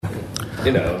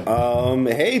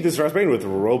Hey, this is Ross Bain with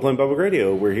Role Playing Public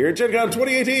Radio. We're here at Gen Con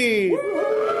 2018.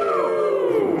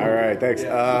 All right, thanks.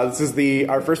 This is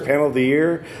our first panel of the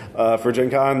year for Gen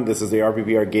Con. This is the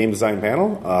RPPR Game Design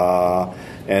panel.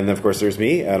 And, of course, there's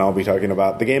me, and I'll be talking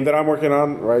about the game that I'm working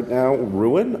on right now,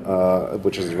 Ruin,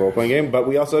 which is a role-playing game. But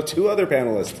we also have two other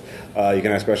panelists you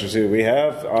can ask questions to. We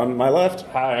have, on my left...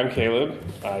 Hi, I'm Caleb.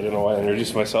 I don't know why I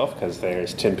introduced myself, because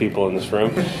there's 10 people in this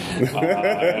room. And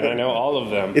I know all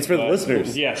of them. It's for the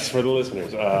listeners. Yes, for the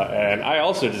listeners. And I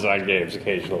also design games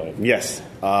occasionally. Yes.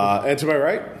 And to my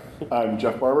right... I'm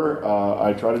Jeff Barber.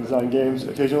 I try to design games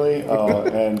occasionally,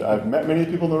 and I've met many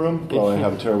people in the room, but I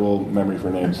have a terrible memory for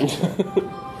names.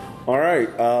 All right.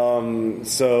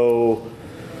 So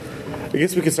I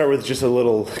guess we could start with just a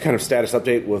little kind of status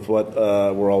update with what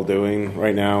we're all doing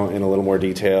right now in a little more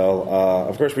detail.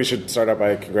 Of course, we should start out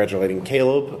by congratulating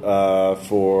Caleb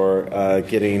for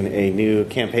getting a new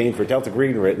campaign for Delta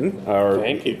Green written.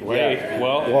 Thank you.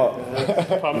 Well,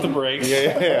 pump the brakes.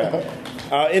 Yeah.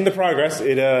 In the progress,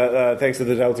 thanks to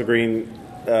the Delta Green,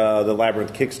 the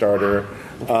Labyrinth Kickstarter,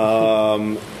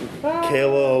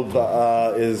 Caleb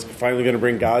is finally going to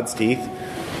bring God's Teeth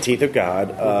of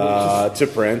God, to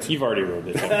print. You've already wrote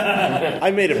it.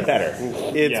 I made it better.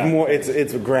 It's more. It's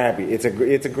grabby. It's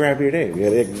a grabbier name.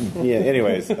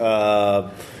 Anyways,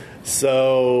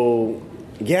 so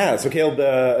Caleb,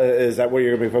 is that what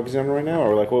you're going to be focusing on right now,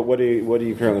 or like what are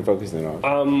you currently focusing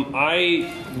on?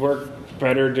 I work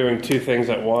better doing two things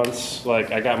at once. Like,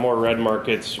 I got more Red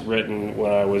Markets written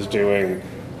when I was doing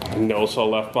No Soul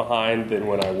Left Behind than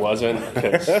when I wasn't,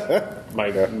 because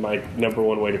my number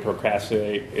one way to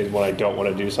procrastinate is when I don't want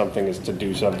to do something is to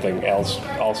do something else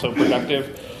also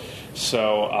productive.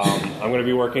 So I'm going to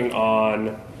be working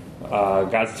on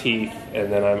God's Teeth,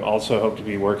 and then I'm also hope to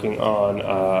be working on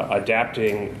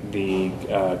adapting the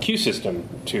Q system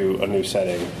to a new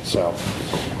setting. So,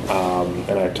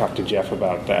 and I talked to Jeff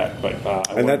about that. But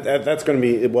that's going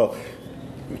to be, well,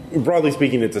 broadly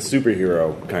speaking, it's a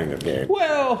superhero kind of game.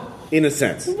 Well, in a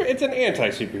sense, it's an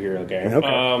anti-superhero game.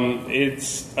 Okay.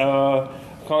 It's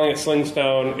calling it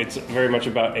Slingstone. It's very much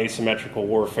about asymmetrical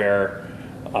warfare.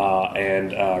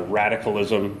 And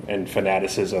radicalism and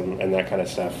fanaticism and that kind of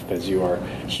stuff, because you are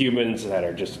humans that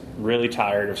are just really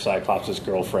tired of Cyclops'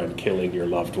 girlfriend killing your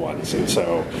loved ones, and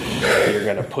so you're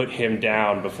going to put him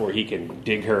down before he can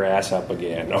dig her ass up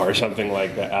again, or something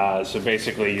like that. So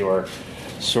basically you're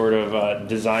sort of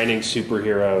designing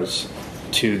superheroes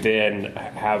to then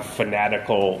have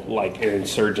fanatical, like an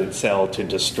insurgent cell to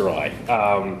destroy.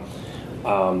 And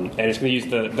it's going to use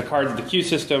the cards of the Q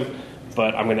system,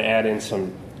 but I'm going to add in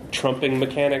some trumping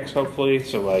mechanics, hopefully.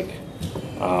 So, like,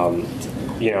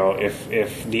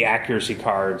 if the accuracy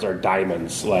cards are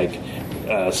diamonds, like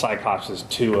Cyclops'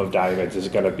 2 of diamonds is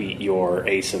going to beat your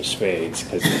ace of spades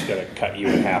because he's going to cut you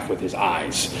in half with his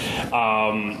eyes.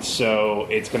 So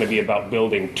it's going to be about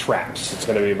building traps. It's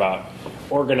going to be about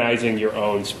organizing your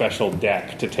own special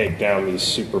deck to take down these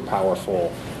super powerful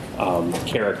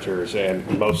characters,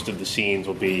 and most of the scenes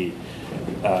will be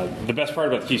the best part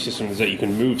about the Q system is that you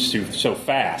can move so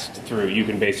fast through. You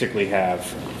can basically have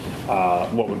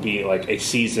what would be like a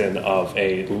season of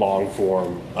a long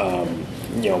form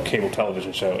cable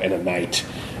television show in a night,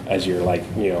 as you're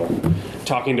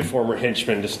talking to former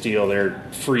henchmen to steal their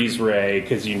freeze ray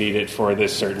because you need it for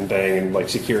this certain thing, and like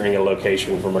securing a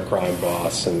location from a crime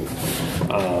boss. And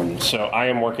so I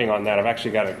am working on that. I've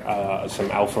actually got some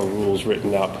alpha rules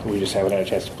written up. We just haven't had a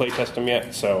chance to play test them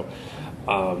yet. So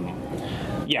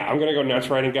I'm going to go nuts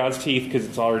writing God's Teeth because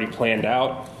it's already planned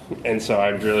out, and so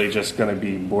I'm really just going to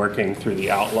be working through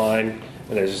the outline.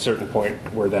 And there's a certain point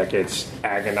where that gets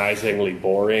agonizingly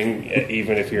boring,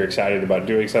 even if you're excited about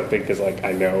doing something, because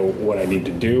I know what I need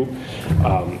to do.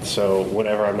 So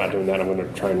whenever I'm not doing that, I'm going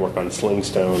to try and work on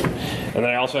Slingstone. And then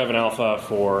I also have an alpha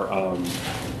for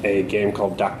a game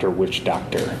called Dr. Witch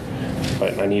Doctor.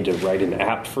 But I need to write an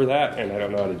app for that, and I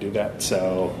don't know how to do that,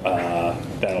 so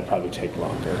that'll probably take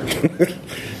longer.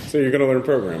 So you're going to learn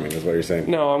programming, is what you're saying?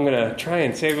 No, I'm going to try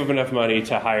and save up enough money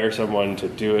to hire someone to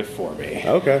do it for me.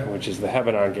 Okay. Which is the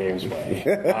Heaven Games way.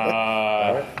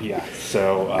 Yeah,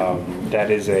 so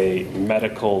that is a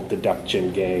medical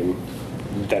deduction game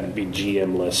that would be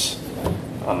GM-less.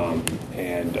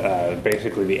 And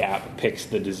basically the app picks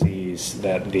the disease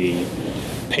that the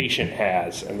patient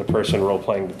has, and the person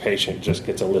role-playing the patient just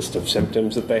gets a list of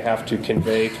symptoms that they have to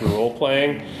convey through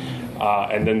role-playing.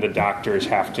 And then the doctors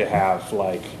have to have,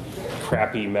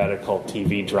 crappy medical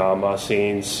TV drama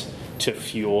scenes to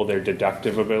fuel their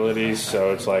deductive abilities.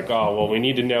 So it's we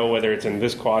need to know whether it's in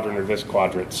this quadrant or this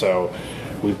quadrant, so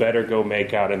we better go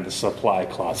make out in the supply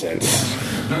closet.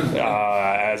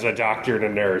 as a doctor and a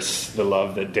nurse, the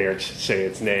love that dared say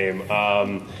its name.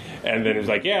 And then it was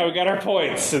like, yeah, we got our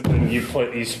points. And then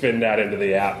you spin that into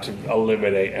the app to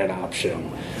eliminate an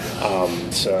option.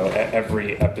 So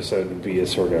every episode would be a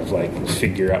sort of like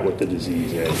figure out what the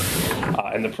disease is.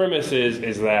 And the premise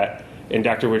is that in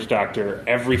Dr. Witch Doctor,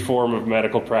 every form of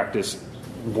medical practice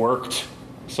worked.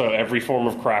 So every form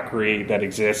of crackery that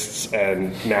exists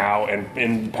and now and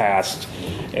in the past.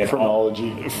 And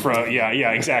Chronology.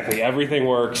 Exactly. Everything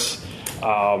works.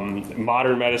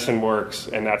 Modern medicine works,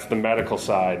 and that's the medical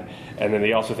side. And then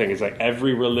the also thing is like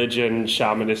every religion,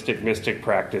 shamanistic, mystic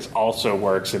practice also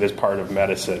works. It is part of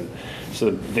medicine. So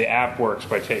the app works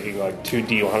by taking like 2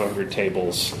 D100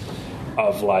 tables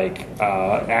of like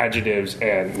adjectives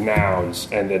and nouns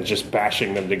and then just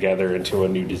bashing them together into a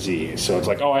new disease. So it's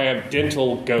like, I have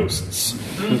dental ghosts,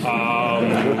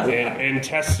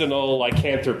 intestinal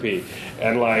lycanthropy,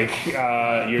 and like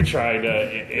it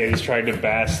is trying to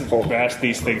bash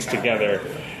these things together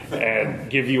and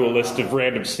give you a list of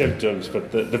random symptoms, but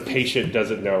the patient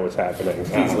doesn't know what's happening.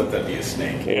 Please let that be a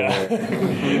snake. Yeah.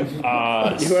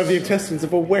 You have the intestines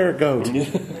of a were-goat.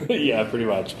 Yeah, pretty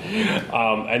much.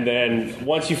 And then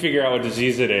once you figure out what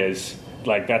disease it is,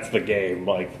 like that's the game.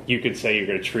 Like you could say you're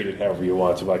going to treat it however you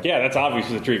want. So like, yeah, that's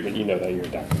obviously the treatment. You know that you're a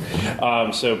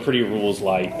doctor. So pretty rules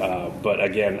light. But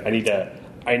again, I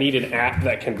need an app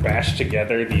that can bash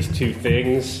together these two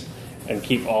things and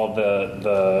keep all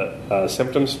the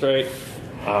symptoms straight.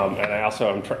 And I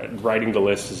also writing the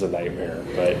list is a nightmare.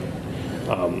 But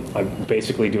I'm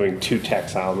basically doing 2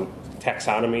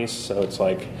 taxonomies. So it's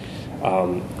like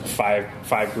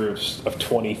 5 groups of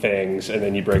 20 things, and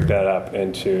then you break that up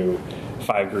into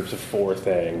 5 groups of 4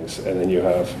 things, and then you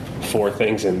have 4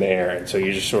 things in there, and so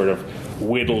you're just sort of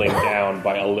whittling down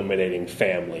by eliminating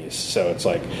families. So it's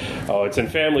like, it's in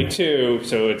family 2,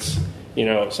 so it's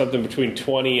something between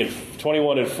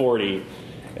 21 and 40,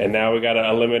 and now we got to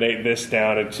eliminate this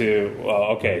down into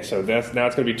so now it's going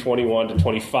to be 21 to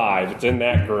 25. It's in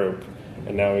that group,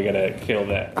 and now we got to kill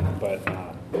that, but.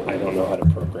 I don't know how to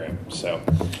program, so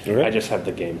I just have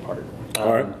the game part.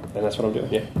 All right. And that's what I'm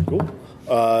doing, yeah. Cool.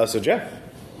 So, Jeff,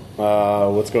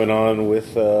 what's going on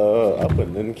with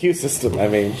Upland and Q System? I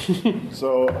mean...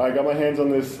 So, I got my hands on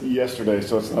this yesterday,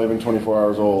 so it's not even 24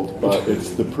 hours old, but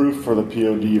it's the proof for the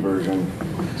POD version.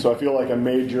 So, I feel like a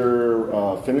major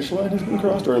finish line has been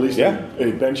crossed, or at least a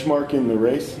benchmark in the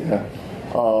race. Yeah.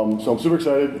 So, I'm super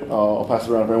excited. I'll pass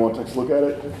it around if anyone takes a look at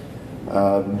it.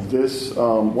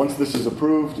 Once this is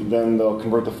approved, then they'll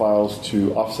convert the files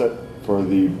to offset for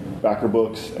the backer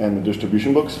books and the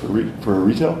distribution books for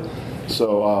retail.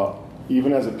 So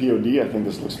even as a POD, I think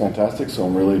this looks fantastic. So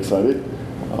I'm really excited,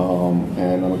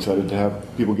 and I'm excited to have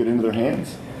people get into their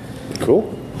hands.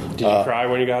 Cool. Did you cry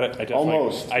when you got it? I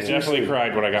definitely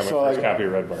cried when I got my first copy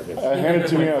of Red Bargain. I handed it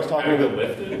to me. I was talking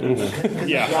to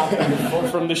yeah,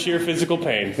 from the sheer physical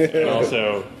pain, and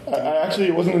also.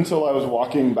 It wasn't until I was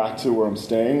walking back to where I'm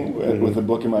staying with a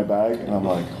book in my bag, and I'm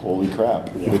like, holy crap,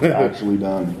 it's actually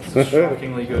done. It's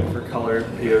shockingly good for colored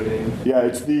POD. Yeah,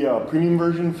 it's the premium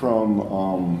version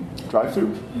from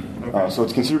Drive-Thru. Okay. So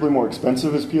it's considerably more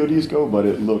expensive as PODs go, but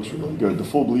it looks really good. The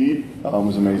full bleed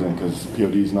was amazing because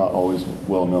POD is not always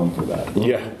well known for that.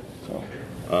 Yeah.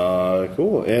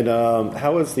 Cool. And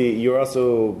how is you've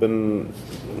also been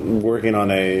working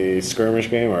on a skirmish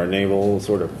game or a naval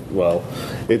sort of,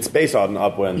 it's based on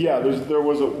Upwind. Yeah, there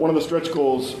was one of the stretch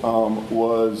goals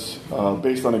was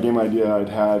based on a game idea I'd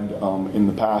had in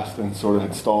the past and sort of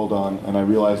had stalled on, and I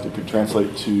realized it could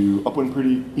translate to Upwind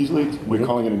pretty easily. We're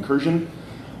calling it Incursion,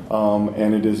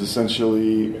 and it is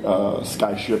essentially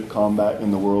skyship combat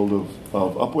in the world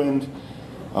of Upwind.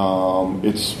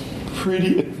 It's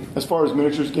pretty, as far as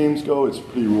miniatures games go, it's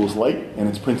pretty rules light, and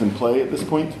it's print and play at this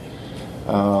point.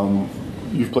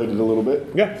 You've played it a little bit.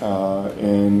 Yeah.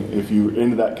 And if you're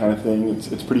into that kind of thing,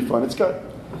 it's pretty fun. It's got,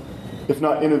 if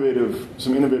not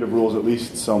some innovative rules, at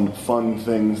least some fun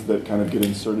things that kind of get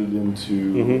inserted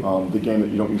into the game that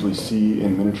you don't usually see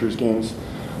in miniatures games.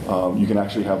 You can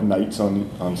actually have knights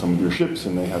on some of your ships,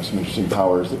 and they have some interesting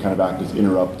powers that kind of act as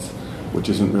interrupts, which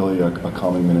isn't really a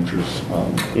common miniatures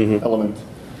element.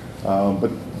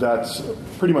 But that's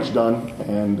pretty much done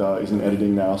and is in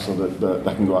editing now, so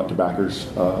that can go out to backers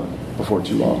before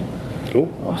too long. Cool.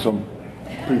 So I'm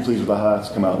pretty pleased with how that's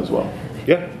come out as well.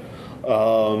 Yeah.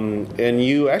 And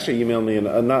you actually emailed me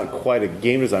not quite a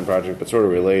game design project, but sort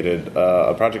of related,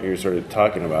 a project you started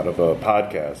talking about of a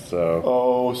podcast.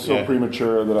 So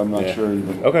premature that I'm not sure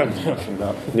even. Okay.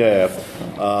 About.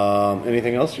 Yeah.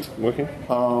 Anything else you're working?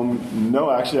 No,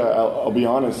 actually, I'll be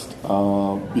honest.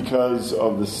 Because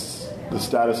of the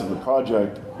status of the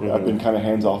project, I've been kind of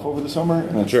hands off over the summer,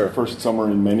 and it's Sure. the first summer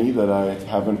in many that I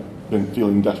haven't been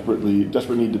feeling desperate need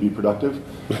to be productive.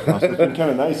 So it's been kind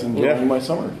of nice enjoying my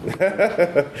summer.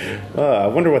 I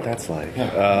wonder what that's like.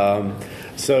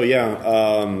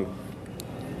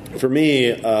 For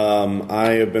me,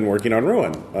 I have been working on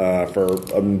Ruin for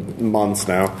months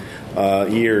now,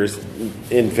 years,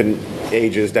 infinite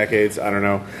ages, decades, I don't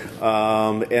know.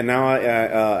 And now,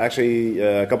 actually,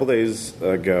 a couple days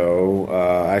ago,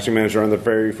 I actually managed to run the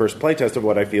very first playtest of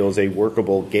what I feel is a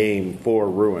workable game for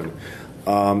Ruin.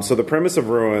 So the premise of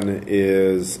Ruin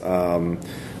is a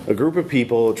group of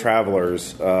people,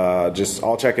 travelers, just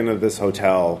all check into this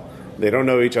hotel. They don't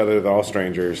know each other. They're all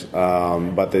strangers.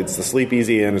 But it's the Sleep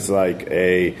Easy Inn. It's like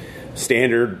a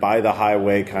standard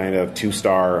by-the-highway kind of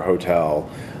 2-star hotel.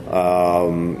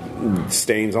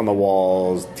 Stains on the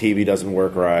walls. TV doesn't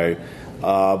work right.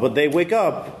 But they wake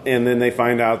up, and then they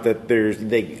find out that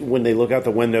when they look out the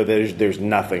window, there's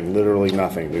nothing, literally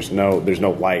nothing. There's no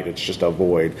light. It's just a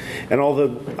void, and all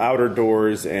the outer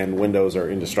doors and windows are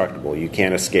indestructible. You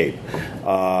can't escape.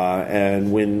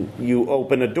 And when you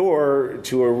open a door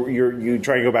you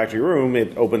try and go back to your room,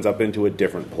 it opens up into a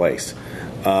different place.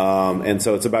 And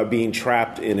so it's about being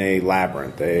trapped in a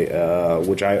labyrinth,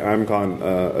 which I'm calling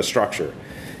a structure.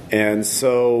 And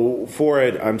so for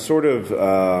it, I'm sort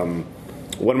of.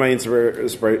 One of my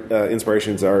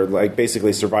inspirations are like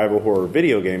basically survival horror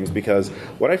video games, because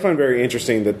what I find very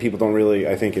interesting that people don't really,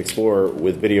 I think, explore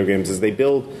with video games is they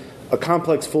build a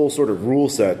complex full sort of rule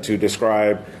set to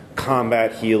describe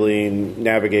combat, healing,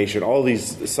 navigation, all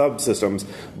these subsystems,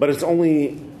 but it's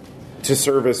only to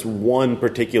service one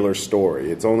particular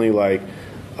story. It's only like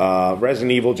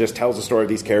Resident Evil just tells the story of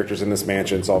these characters in this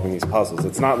mansion solving these puzzles.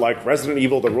 It's not like Resident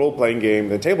Evil, the role-playing game,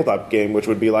 the tabletop game, which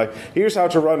would be like, here's how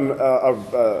to run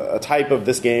a type of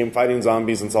this game, fighting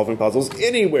zombies and solving puzzles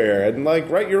anywhere, and like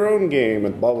write your own game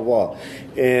and blah, blah, blah.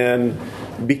 And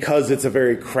because it's a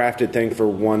very crafted thing for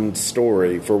one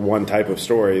story, for one type of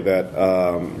story, that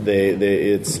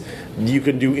you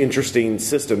can do interesting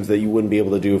systems that you wouldn't be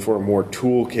able to do for a more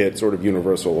toolkit sort of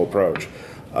universal approach.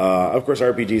 Of course,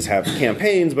 RPGs have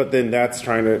campaigns, but then that's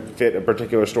trying to fit a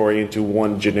particular story into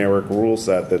one generic rule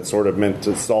set that's sort of meant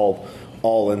to solve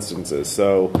all instances.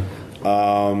 So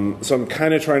I'm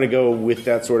kind of trying to go with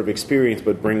that sort of experience,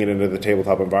 but bring it into the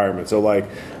tabletop environment. So,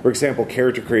 like, for example,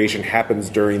 character creation happens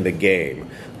during the game.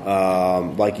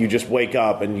 Like, you just wake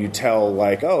up and you tell,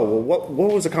 like, oh, well,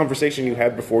 what was the conversation you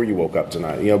had before you woke up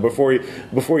tonight? You know, before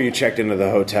you checked into the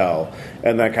hotel,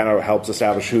 and that kind of helps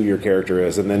establish who your character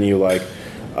is, and then you like.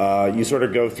 You sort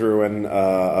of go through and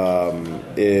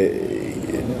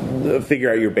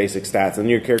figure out your basic stats, and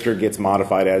your character gets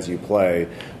modified as you play.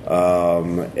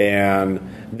 And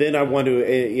then I want to,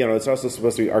 it's also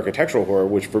supposed to be architectural horror,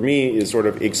 which for me is sort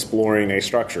of exploring a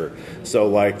structure. So,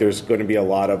 like, there's going to be a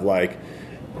lot of, like,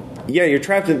 yeah, you're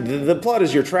trapped. The plot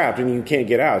is you're trapped and you can't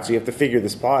get out, so you have to figure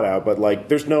this plot out. But, like,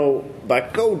 there's no,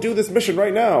 like, go do this mission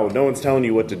right now. No one's telling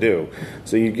you what to do.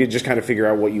 So you can just kind of figure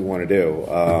out what you want to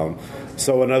do.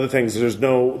 So another thing is there's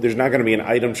not going to be an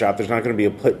item shop. There's not going to be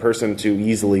a person to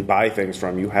easily buy things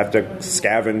from. You have to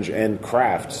scavenge and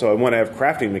craft. So I want to have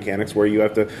crafting mechanics where you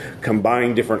have to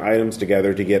combine different items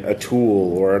together to get a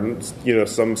tool or,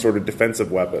 some sort of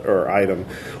defensive weapon or item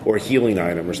or healing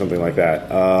item or something like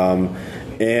that.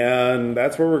 And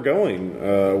that's where we're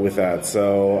going with that.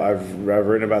 So I've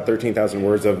written about 13,000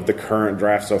 words of the current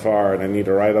draft so far, and I need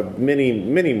to write up many,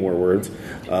 many more words.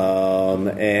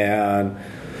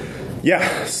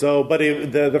 Yeah, so, but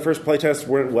the first playtest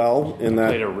went well in that...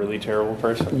 You played a really terrible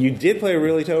person. You did play a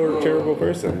really terrible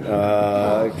person.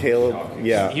 Caleb,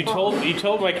 yeah. You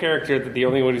told my character that the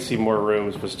only way to see more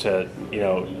rooms was to,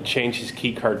 change his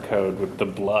keycard code with the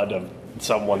blood of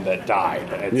someone that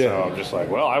died. And so I'm just like,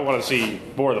 well, I want to see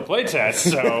more of the playtest,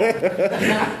 so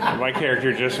my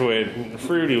character just went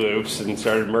Fruity Loops and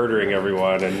started murdering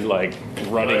everyone and, like,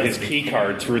 running his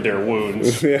keycard through their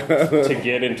wounds to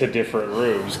get into different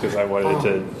rooms because I wanted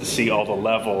to see all the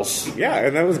levels. Yeah,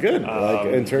 and that was good,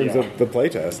 in terms of the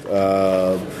playtest.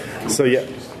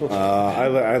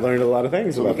 I learned a lot of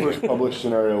things about the first published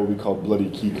scenario will be called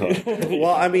Bloody Keycard.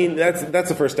 Well, I mean, that's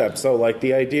the first step. So, like,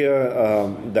 the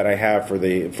idea that I have for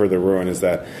the Ruin is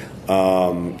that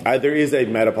there is a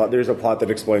meta plot. There's a plot that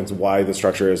explains why the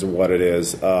structure is what it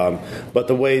is. But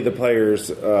the way the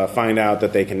players find out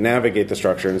that they can navigate the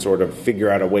structure and sort of figure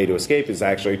out a way to escape is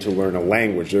actually to learn a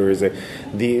language. There is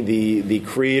the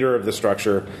creator of the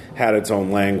structure had its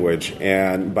own language,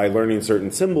 and by learning certain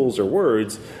symbols or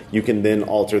words, you can then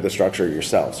alter the structure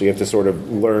yourself. So you have to sort of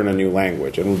learn a new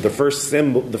language. And the first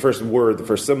symbol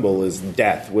is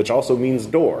death, which also means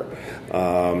door.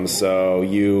 So So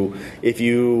if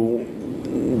you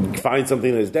find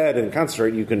something that's dead and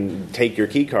concentrate, you can take your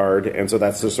key card, and so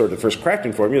that's the sort of the first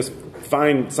crafting form. You just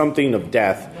find something of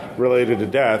death related to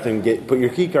death and put your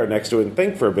key card next to it and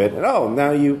think for a bit, and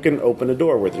now you can open a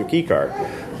door with your key card.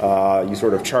 You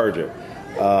sort of charge it.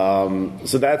 I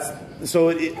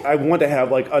want to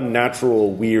have like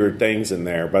unnatural, weird things in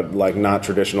there, but like not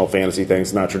traditional fantasy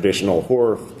things, not traditional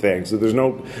horror things. So there's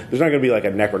not going to be like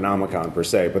a Necronomicon per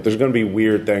se, but there's going to be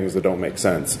weird things that don't make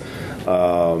sense.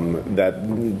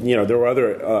 There were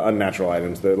other unnatural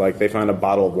items that like they found a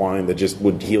bottle of wine that just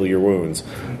would heal your wounds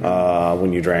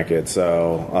when you drank it.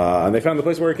 So and they found the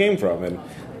place where it came from, and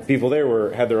people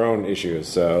there had their own issues.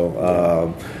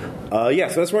 So so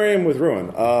that's where I am with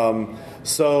Ruin.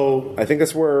 So I think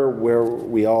that's where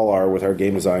we all are with our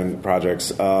game design projects.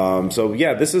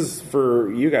 This is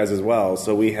for you guys as well.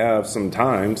 So we have some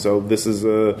time. So this is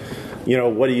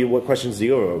what questions do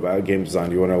you have about game design?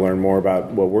 Do you want to learn more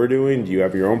about what we're doing? Do you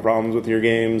have your own problems with your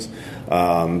games?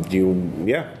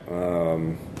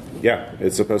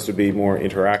 It's supposed to be more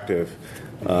interactive.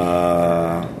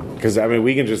 Because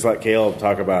we can just let Caleb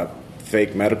talk about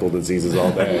fake medical diseases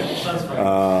all day.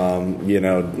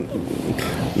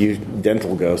 You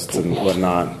dental ghosts and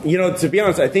whatnot. To be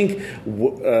honest, I think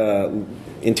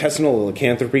intestinal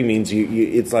lycanthropy means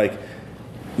it's like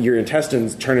your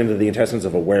intestines turn into the intestines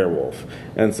of a werewolf.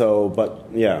 And so,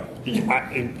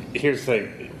 here's the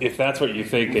thing. If that's what you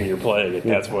think and you're playing it,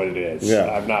 that's what it is.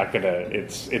 Yeah. I'm not gonna.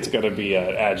 It's gonna be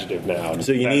an adjective noun.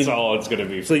 So that's all it's gonna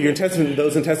be. So your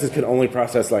those intestines can only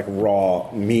process like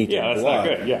raw meat. Yeah, and that's blood.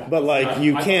 not good. Yeah, but like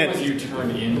you can't. You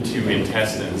turn into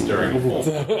intestines during full.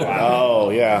 Oh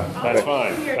yeah, that's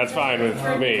fine. That's fine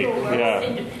with me.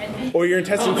 Yeah. Or your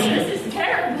intestines. This is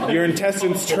terrible. Your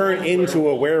intestines turn into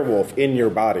a werewolf in your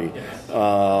body.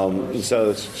 So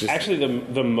it's just actually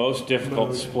the most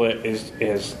difficult split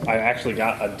is I actually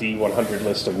got a D100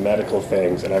 list of medical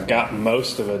things, and I've got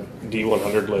most of a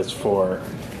D100 list for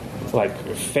like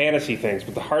fantasy things,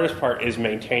 but the hardest part is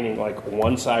maintaining like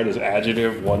one side is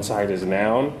adjective, one side is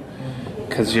noun,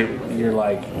 because you're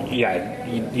like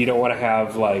you don't want to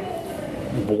have like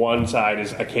one side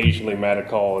is occasionally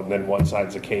medical and then one side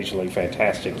is occasionally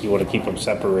fantastic. You want to keep them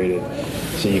separated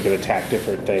so you can attack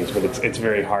different things, but it's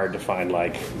very hard to find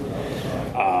like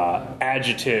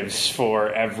adjectives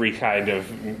for every kind of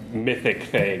mythic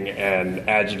thing and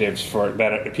adjectives for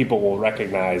that people will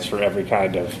recognize for every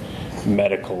kind of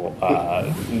medical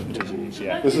disease.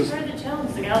 Yeah, This is the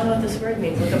challenge. Like, I don't know what this word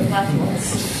means. Look up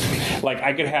platforms. Like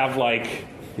I could have like.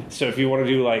 So if you want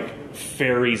to do like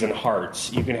fairies and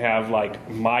hearts, you can have like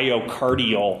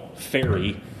myocardial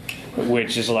fairy,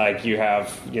 which is like you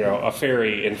have a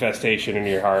fairy infestation in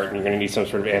your heart and you're going to need some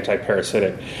sort of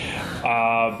anti-parasitic.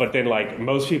 But then like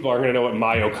most people aren't going to know what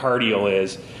myocardial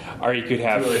is. Or you could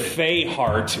have fey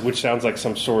heart, which sounds like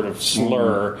some sort of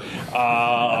slur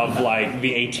of like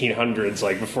the 1800s,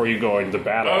 like before you go into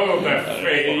battle. Oh, that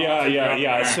fey.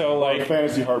 Yeah. So like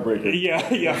fantasy heartbreaker. Yeah,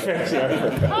 fantasy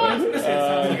heartbreaker.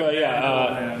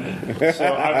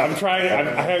 So I'm trying. I'm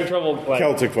having trouble like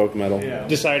Celtic folk metal.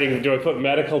 Deciding, do I put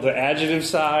medical to adjective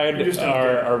side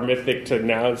or mythic to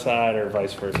noun side or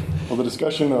vice versa? Well, the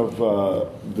discussion of the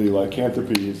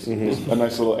lycanthropy is a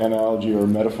nice little analogy or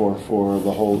metaphor for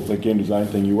the whole game design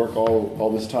thing. You work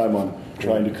all this time on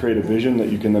trying to create a vision that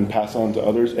you can then pass on to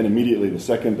others, and immediately the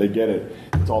second they get it,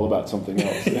 it's all about something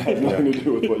else. It has nothing to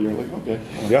do with what you're like. Okay,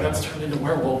 Let's turn into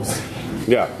werewolves.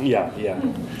 Yeah.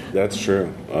 That's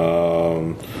true.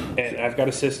 And I've got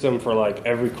a system for like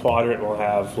every quadrant will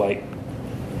have like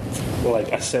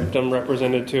a symptom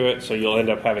represented to it, so you'll end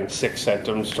up having 6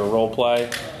 symptoms to role play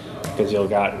because you've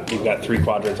got 3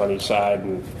 quadrants on each side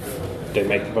and they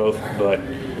make both. But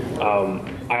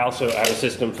I also have a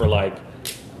system for like,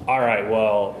 all right,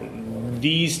 well,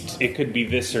 it could be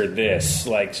this or this,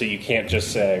 like, so you can't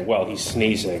just say, well, he's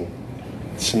sneezing.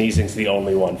 Sneezing's the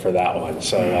only one for that one.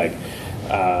 So like,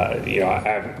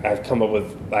 I've come up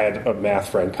with. I had a math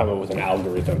friend come up with an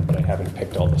algorithm, but I haven't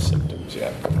picked all the symptoms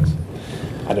yet because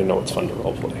I didn't know it's fun to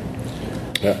role play.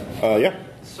 Yeah.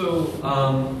 So,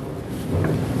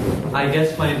 I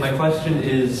guess my question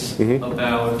is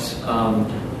about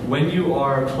when you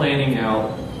are planning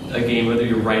out a game, whether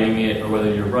you're writing it or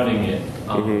whether you're running it.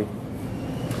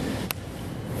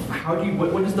 How do you?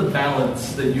 What is the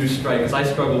balance that you strike? Because I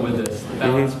struggle with this. The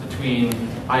balance between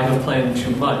I have planned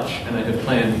too much and I have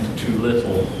planned too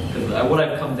little. Because what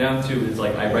I've come down to is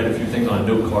like I write a few things on a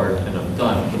note card and I'm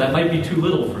done. But that might be too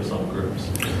little for some groups.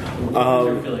 What is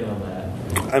your feeling on that?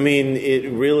 I mean,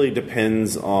 it really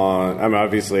depends on,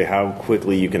 obviously how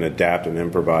quickly you can adapt and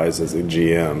improvise as a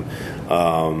GM.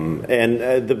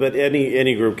 But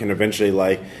any group can eventually,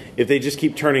 like, if they just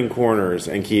keep turning corners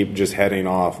and keep just heading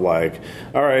off, like,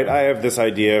 all right, I have this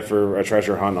idea for a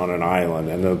treasure hunt on an island,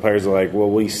 and the players are like, well,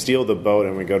 we steal the boat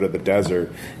and we go to the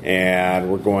desert, and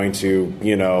we're going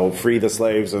to, free the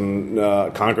slaves and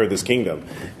conquer this kingdom.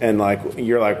 And, like,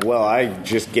 you're like, well, I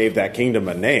just gave that kingdom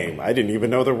a name. I didn't even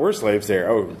know there were slaves there.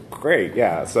 Oh, great,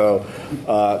 yeah. So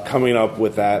coming up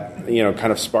with that,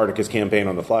 kind of Spartacus campaign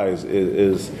on the fly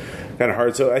is kind of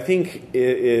hard. So I think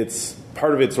it's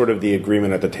part of it, sort of the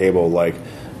agreement at the table, like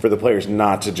for the players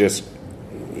not to just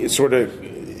sort of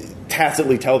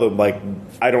tacitly tell them, like,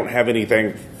 I don't have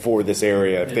anything for this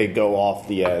area if they go off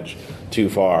the edge too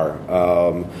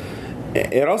far.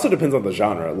 It also depends on the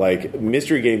genre. Like,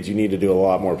 mystery games, you need to do a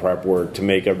lot more prep work to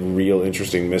make a real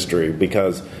interesting mystery,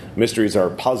 because mysteries are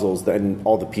puzzles, then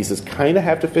all the pieces kind of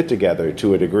have to fit together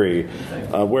to a degree.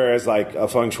 Whereas, like, a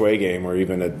feng shui game or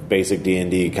even a basic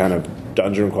D&D kind of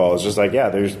dungeon crawl is just like, yeah,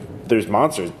 there's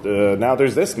monsters. Now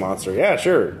there's this monster. Yeah,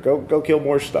 sure. Go kill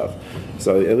more stuff.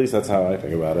 So at least that's how I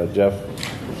think about it. Jeff?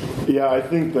 Yeah, I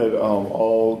think that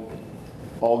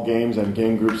all games and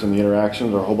game groups and the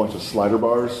interactions are a whole bunch of slider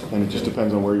bars, and it just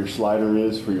depends on where your slider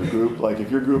is for your group. Like,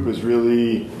 if your group is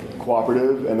really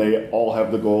cooperative and they all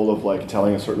have the goal of, like,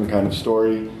 telling a certain kind of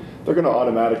story, they're going to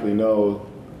automatically know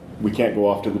we can't go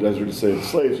off to the desert to save the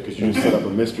slaves because you just set up a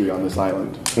mystery on this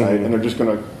island, right? And they're just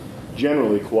going to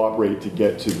generally cooperate to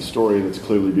get to the story that's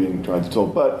clearly being tried to tell.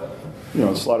 But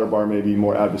the slider bar may be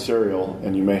more adversarial,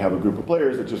 and you may have a group of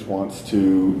players that just wants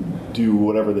to do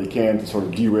whatever they can to sort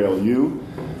of derail you,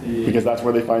 because that's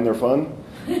where they find their fun.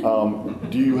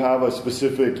 Do you have a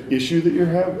specific issue that you're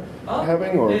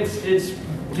having? Or it's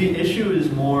the issue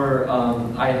is more.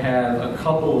 I have a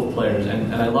couple of players,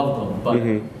 and I love them, but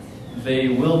they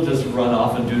will just run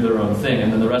off and do their own thing,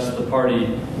 and then the rest of the party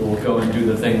will go and do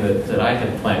the thing that I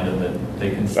had planned, and then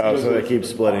they can. Oh, so they keep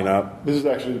splitting up. This is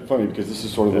actually funny because this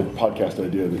is sort of a podcast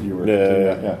idea that you were.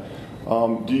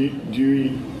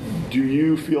 Do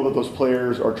you feel that those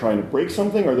players are trying to break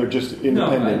something, or they're just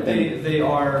independent? No, they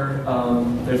are.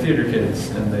 They're theater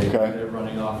kids, and they're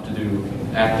running off to do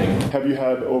acting. Have you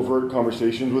had overt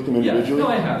conversations with them individually? Yeah,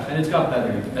 no, I have, and it's got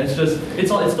better. It's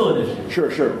still an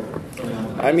issue. Sure.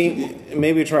 I mean,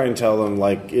 maybe try and tell them,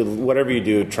 like, whatever you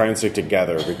do, try and stick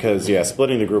together, because,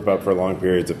 splitting the group up for long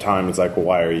periods of time, it's like, well,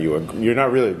 why are you you're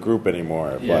not really a group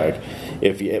anymore. Yeah. Like,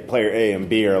 if player A and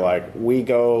B are like, we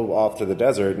go off to the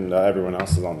desert and everyone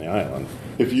else is on the island.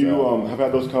 If you have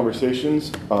had those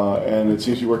conversations and it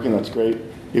seems to be working, that's great.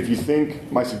 If you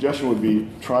think, my suggestion would be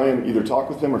try and either talk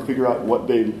with them or figure out what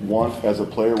they want as a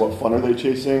player, what fun are they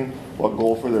chasing, what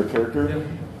goal for their character,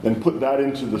 then put that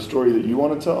into the story that you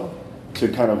want to tell to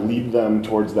kind of lead them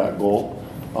towards that goal.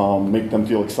 Make them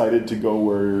feel excited to go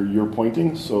where you're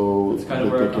pointing so that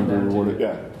they can be rewarded.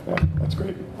 Yeah, that's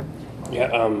great.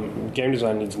 Yeah, game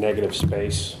design needs negative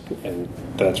space, and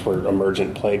that's where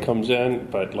emergent play comes in.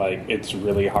 But, like, it's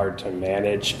really hard to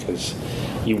manage because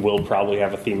you will probably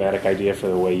have a thematic idea for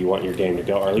the way you want your game to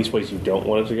go, or at least ways you don't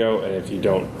want it to go. And if you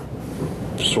don't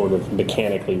sort of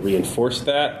mechanically reinforce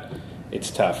that,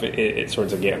 it's tough. It's sort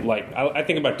of a game. Like, I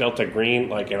think about Delta Green,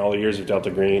 like in all the years of Delta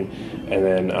Green, and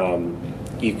then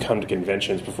you come to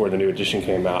conventions before the new edition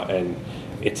came out, and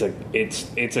it's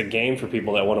a game for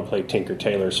people that want to play Tinker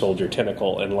Tailor Soldier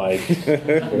Tentacle and, like,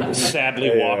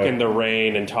 sadly walk in the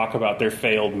rain and talk about their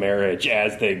failed marriage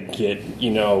as they get,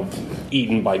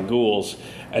 eaten by ghouls.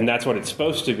 And that's what it's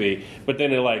supposed to be. But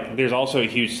then, there's also a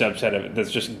huge subset of it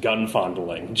that's just gun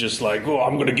fondling. Just like, oh,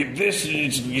 I'm going to get this.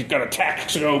 You've got a tack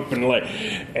scope. And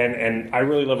I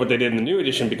really love what they did in the new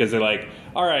edition, because they're like,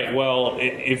 all right, well,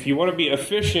 if you want to be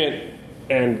efficient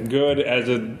and good as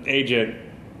an agent,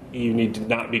 you need to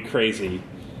not be crazy.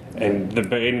 And the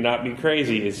way to not be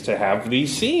crazy is to have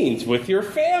these scenes with your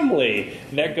family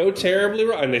that go terribly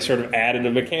wrong. And they sort of add in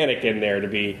a mechanic in there to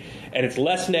be... And it's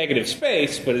less negative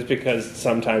space, but it's because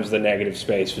sometimes the negative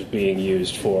space was being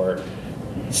used for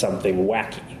something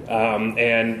wacky.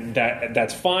 And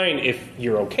that's fine if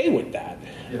you're okay with that.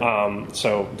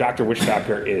 So Dr. Witch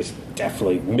Doctor is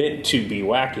definitely meant to be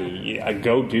wacky.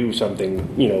 Go do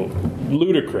something,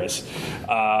 ludicrous.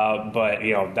 But,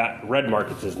 that Red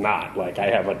Markets is not. Like, I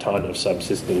have a ton of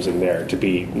subsystems in there to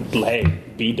be,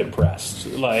 be depressed.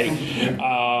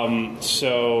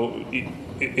 So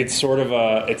it's sort of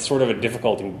a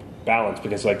difficult balance,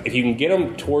 because, like, if you can get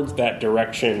them towards that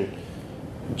direction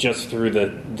just through the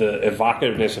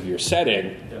evocativeness of your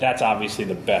setting, that's obviously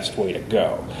the best way to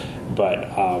go. But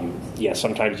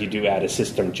sometimes you do add a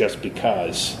system just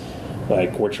because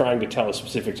Like, we're trying to tell a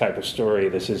specific type of story.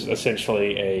 This is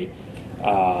essentially a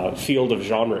field of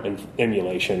genre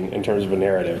emulation in terms of a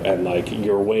narrative, and like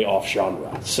you're way off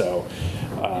genre. So,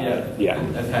 yeah.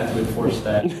 I've had to enforce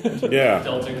that. Yeah.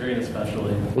 Delta Green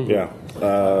especially. Yeah.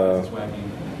 It's wacky.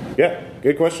 Yeah.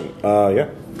 Good question. Yeah.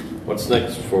 What's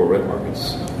next for Red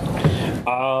Markets?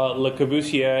 Le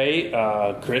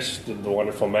Corbusier, Chris did the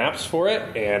wonderful maps for it,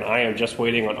 and I am just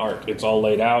waiting on art. It's all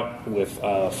laid out with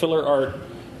filler art.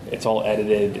 It's all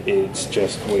edited. It's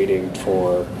just waiting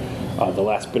for the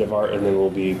last bit of art, and then we'll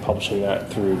be publishing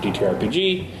that through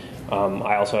DTRPG.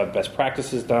 I also have best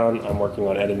practices done. I'm working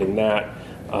on editing that.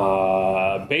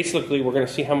 Basically, we're going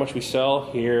to see how much we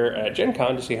sell here at Gen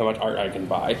Con to see how much art I can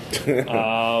buy.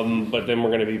 But then we're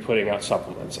going to be putting out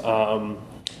supplements.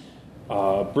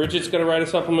 Bridget's going to write a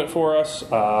supplement for us.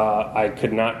 I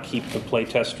could not keep the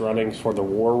playtest running for the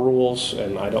war rules,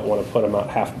 and I don't want to put them out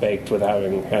half-baked without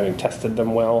having tested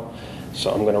them well. So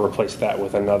I'm going to replace that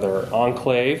with another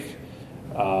Enclave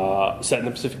set in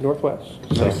the Pacific Northwest.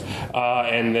 Nice.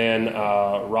 And then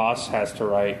Ross has to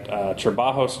write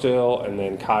Trabajo still, and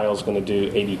then Kyle's going to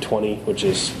do 80-20, which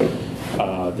is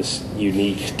this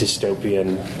unique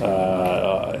dystopian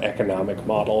economic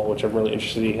model, which I'm really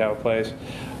interested to see how it plays.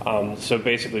 So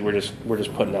basically, we're just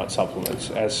putting out supplements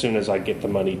as soon as I get the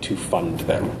money to fund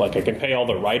them. Like, I can pay all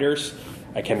the writers,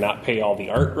 I cannot pay all the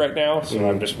art right now, so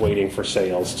I'm just waiting for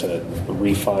sales to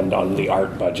refund on the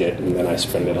art budget, and then I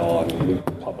spend it all and we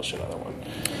publish another one.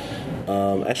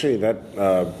 Actually, that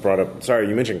brought up. Sorry,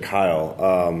 you mentioned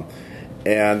Kyle,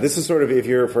 and this is sort of, if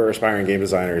you're for aspiring game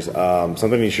designers,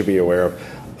 something you should be aware of.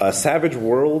 Savage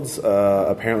Worlds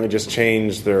apparently just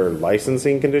changed their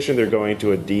licensing condition. They're going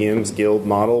to a DM's Guild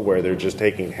model where they're just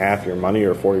taking half your money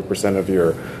or 40% of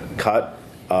your cut,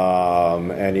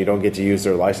 and you don't get to use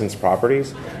their licensed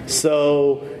properties.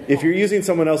 So if you're using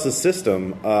someone else's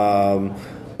system,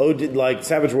 like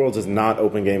Savage Worlds is not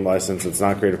open game license. It's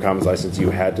not Creative Commons license. You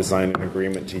had to sign an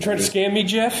agreement to Trying to scam me,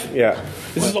 Jeff? Yeah.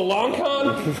 This is a long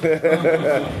con?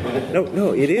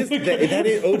 No, it is. That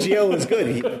is, OGL is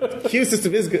good. Q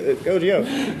system is good. OGL.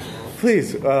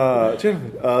 Please,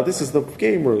 gentlemen, this is the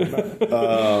game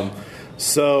room.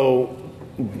 So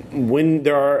when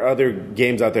there are other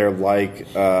games out there like,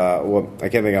 well, I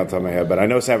can't think off the top of my head, but I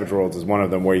know Savage Worlds is one of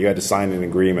them where you had to sign an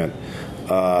agreement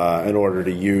in order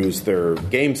to use their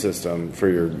game system for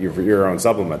your own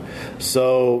supplement.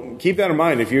 So keep that in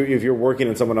mind. If you're working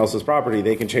in someone else's property,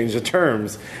 they can change the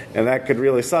terms, and that could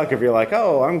really suck if you're like,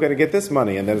 oh, I'm going to get this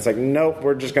money, and then it's like, nope,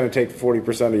 we're just going to take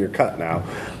 40% of your cut now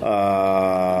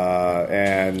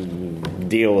and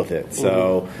deal with it.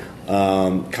 So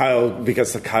Kyle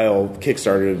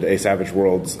kickstarted a Savage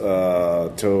Worlds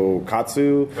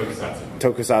Tokusatsu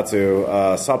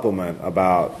supplement supplement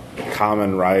about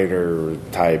Kamen Rider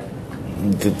type.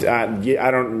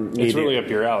 I don't need It's really up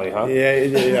your alley, huh?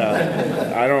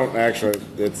 Yeah. I don't actually.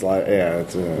 It's like, yeah,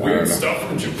 it's Weird stuff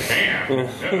from Japan.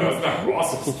 Yeah, that's not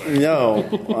Ross's thing.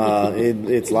 No,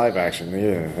 it's live action.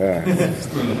 Yeah.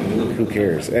 Who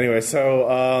cares? Anyway,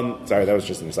 so sorry, that was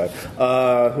just an aside.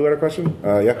 Who had a question?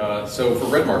 Yeah. So for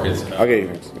Red Markets, Okay.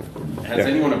 has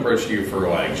anyone approached you for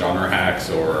like genre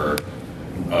hacks or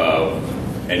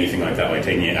anything like that, like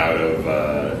taking it out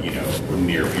of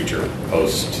near future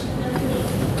post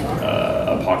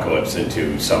apocalypse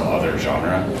into some other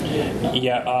genre?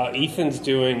 Yeah, Ethan's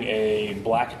doing a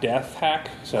Black Death hack,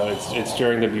 so it's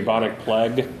during the bubonic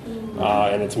plague,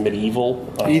 and it's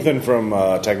medieval. Ethan from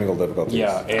Technical Difficulties.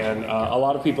 Yeah, and a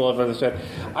lot of people have understood.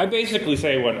 I basically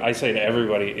say what I say to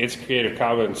everybody: it's Creative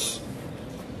Commons.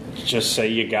 Just say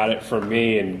you got it from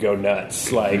me and go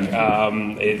nuts. Like,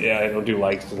 I don't do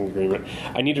licensing agreement.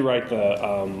 I need to write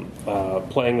the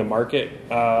playing the market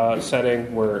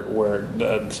setting where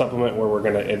the supplement where we're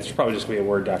gonna. It's probably just gonna be a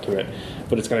Word document,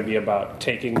 but it's gonna be about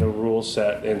taking the rule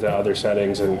set into other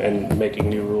settings and making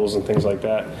new rules and things like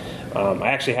that. I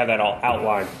actually had that all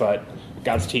outlined, but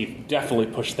God's Teeth definitely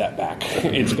pushed that back.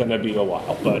 It's gonna be a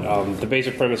while, but the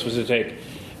basic premise was to take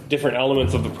different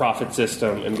elements of the profit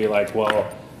system and be like,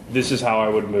 well, this is how I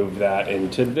would move that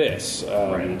into this.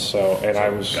 Right. So I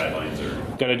was Guidelines or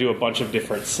going to do a bunch of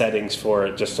different settings for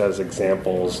it, just as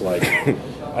examples. Like,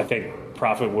 I think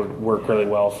profit would work really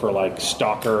well for like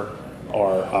Stalker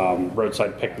or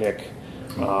Roadside Picnic.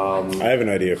 I have an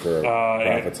idea for a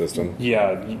profit system.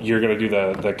 Yeah, you're going to do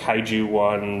the Kaiju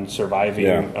one,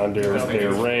 surviving under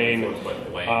their reign.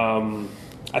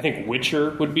 I think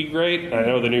Witcher would be great. I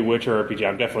know the new Witcher RPG.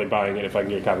 I'm definitely buying it if I can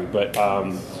get a copy. But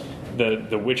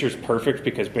The Witcher's perfect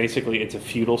because basically it's a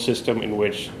feudal system in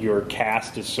which your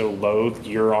caste is so loathed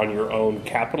you're on your own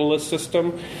capitalist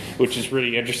system, which is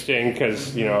really interesting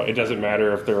because it doesn't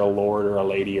matter if they're a lord or a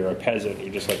lady or a peasant.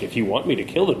 You're just like, if you want me to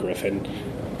kill the griffin,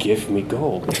 give me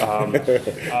gold.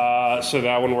 So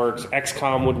that one works.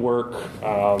 XCOM would work.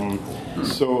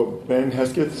 So Ben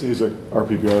Hesketh is an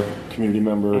RPPR community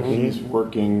member. He's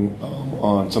working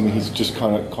on something he's just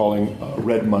kind of calling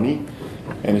Red Money.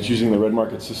 And it's using the red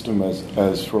market system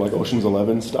as for like Ocean's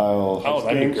 11 style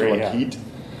games or like Heat.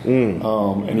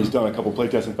 And he's done a couple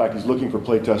playtests. In fact, he's looking for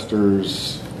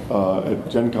playtesters at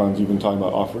Gen Con. He's even talking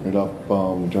about offering it up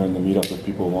during the meetup if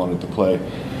people wanted to play.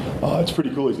 It's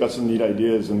pretty cool. He's got some neat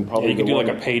ideas and probably you could do like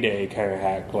a payday kind of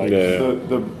hack. Like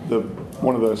the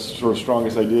one of the sort of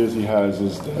strongest ideas he has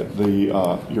is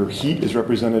that your heat is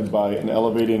represented by an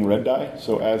elevating red die.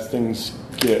 So as things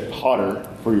get hotter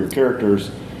for your characters,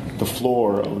 the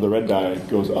floor of the red die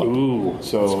goes up. Ooh,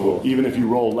 so cool. Even if you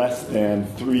roll less than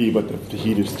 3, but the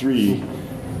heat is 3,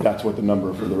 that's what the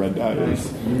number for the red die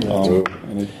is.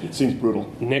 And it seems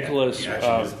brutal. Nicholas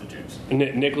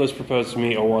proposed to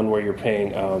me a one where you're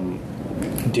paying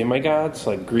demigods,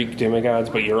 like Greek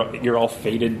demigods, but you're all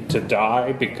fated to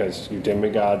die because you're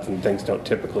demigods and things don't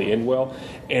typically end well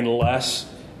unless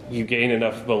you gain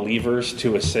enough believers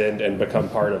to ascend and become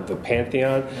part of the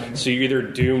pantheon. So you're either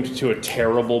doomed to a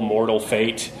terrible mortal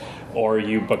fate or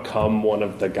you become one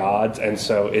of the gods. And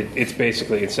so it's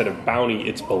basically, instead of bounty,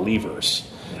 it's believers.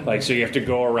 Like, so you have to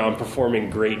go around performing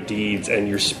great deeds and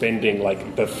you're spending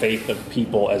like the faith of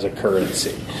people as a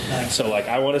currency. So like,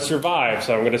 I want to survive,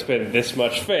 so I'm going to spend this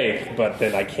much faith, but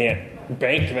then I can't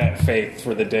bank that faith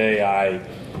for the day I,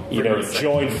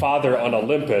 join Father on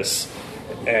Olympus.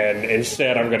 And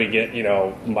instead, I'm going to get,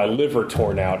 my liver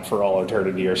torn out for all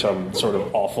eternity or some sort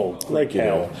of awful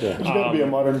hell. There's got to be a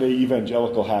modern day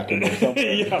evangelical hacker or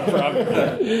something. Yeah,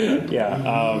 probably.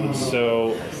 Yeah.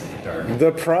 So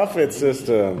the profit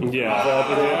system. Yeah.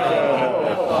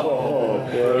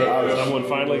 Someone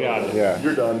finally got it. Yeah,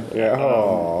 you're done.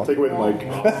 Yeah. Take away the mic.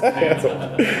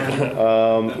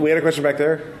 We had a question back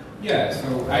there. Yeah. So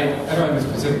I don't have a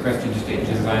specific question, just a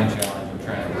design challenge I'm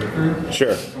trying to work through.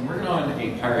 Sure. So I'm working on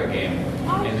a pirate game,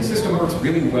 and the system works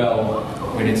really well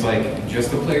when it's like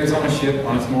just the players on a ship,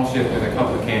 on a small ship with a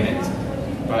couple of cannons.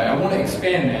 But I want to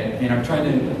expand that, and I'm trying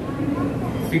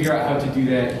to figure out how to do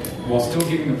that while still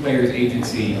giving the players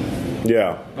agency.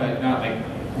 Yeah. But not like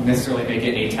necessarily make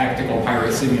it a tactical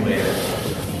pirate simulator.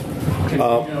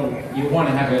 Because you want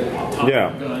to have a ton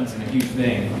of guns and a huge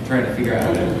thing. I'm trying to figure out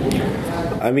how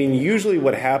to. I mean, usually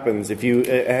what happens if you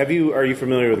are you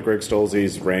familiar with Greg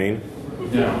Stolze's Reign?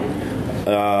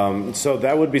 No. So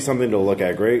that would be something to look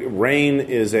at. Reign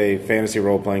is a fantasy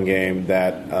role-playing game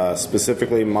that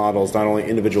specifically models not only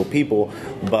individual people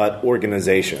but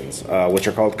organizations, which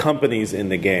are called companies in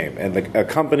the game. And a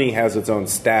company has its own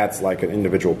stats like an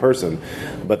individual person,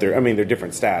 but they're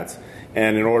different stats.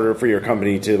 And in order for your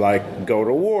company to go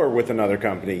to war with another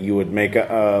company, you would make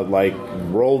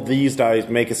roll these dice,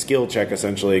 make a skill check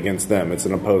essentially against them. It's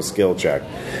an opposed skill check.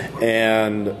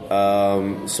 And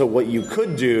so what you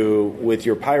could do with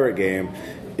your pirate game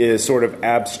is sort of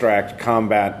abstract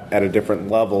combat at a different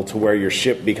level to where your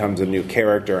ship becomes a new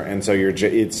character, and so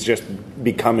it's just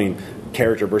becoming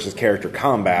character versus character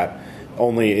combat.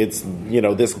 Only it's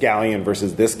this galleon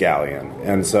versus this galleon,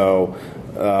 and so.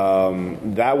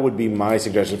 That would be my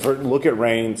suggestion. Look at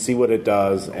Reign, see what it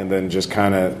does, and then just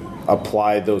kind of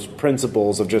apply those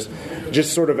principles of just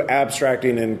sort of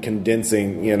abstracting and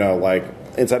condensing.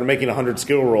 Instead of making 100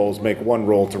 skill rolls, make one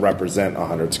roll to represent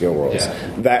 100 skill rolls.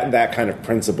 Yeah. That kind of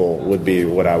principle would be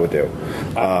what I would do.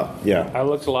 I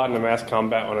looked a lot into mass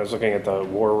combat when I was looking at the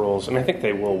war rules, and I think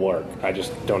they will work. I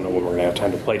just don't know when we're going to have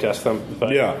time to play test them.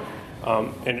 But yeah.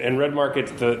 In Red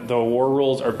Market, the war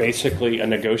rules are basically a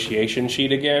negotiation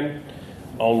sheet again,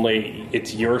 only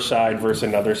it's your side versus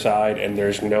another side, and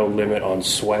there's no limit on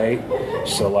sway.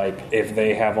 So, if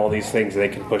they have all these things, they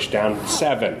can push down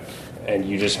 7, and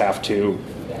you just have to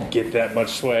get that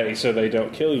much sway so they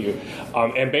don't kill you.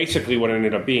 And basically what it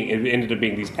ended up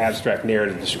being these abstract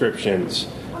narrative descriptions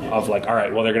of all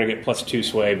right, well, they're going to get +2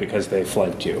 sway because they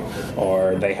flanked you,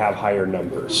 or they have higher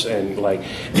numbers. And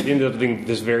it ended up being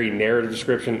this very narrative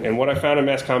description. And what I found in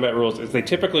mass combat rules is they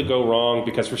typically go wrong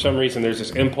because for some reason there's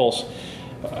this impulse.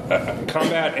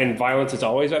 Combat and violence is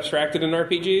always abstracted in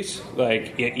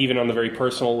RPGs, even on the very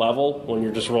personal level when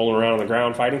you're just rolling around on the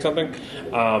ground fighting something.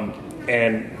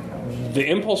 And the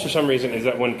impulse for some reason is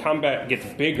that when combat gets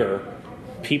bigger,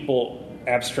 people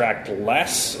abstract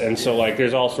less, and so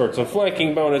there's all sorts of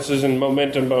flanking bonuses and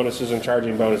momentum bonuses and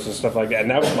charging bonuses and stuff like that. And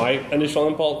that was my initial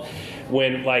impulse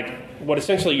when what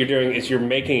essentially you're doing is you're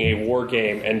making a war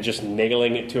game and just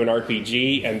nailing it to an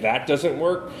RPG, and that doesn't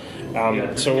work.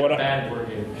 So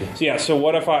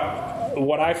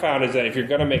what I found is that if you're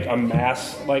going to make a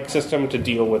mass-like system to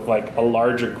deal with like a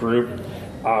larger group,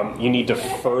 you need to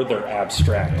further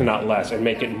abstract, not less, and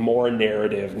make it more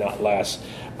narrative, not less,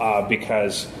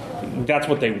 because that's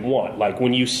what they want. Like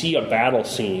when you see a battle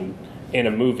scene in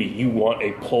a movie, you want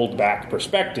a pulled back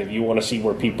perspective. You want to see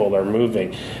where people are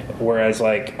moving, whereas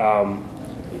like,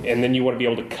 and then you want to be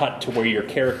able to cut to where your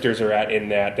characters are at in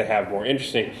that to have more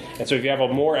interesting. And so if you have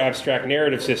a more abstract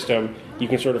narrative system, you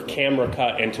can sort of camera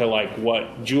cut into like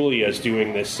what Julia is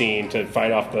doing this scene to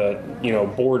fight off the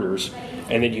borders,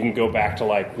 and then you can go back to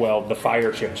like, well, the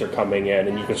fire ships are coming in,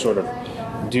 and you can sort of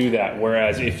do that.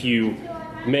 Whereas if you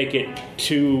make it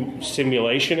too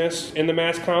simulationist in the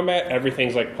mass combat,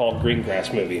 everything's like Paul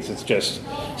Greengrass movies. It's just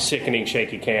sickening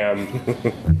shaky cam.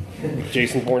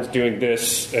 Jason Bourne's doing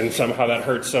this, and somehow that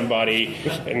hurts somebody,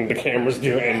 and the camera's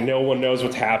doing, and no one knows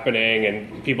what's happening,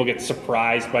 and people get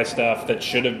surprised by stuff that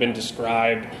should have been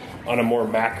described on a more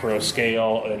macro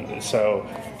scale. And so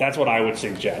that's what I would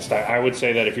suggest. I would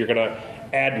say that if you're going to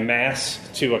add mass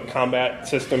to a combat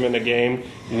system in a game,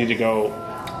 you need to go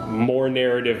more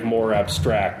narrative, more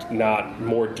abstract, not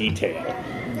more detailed.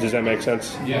 Does that make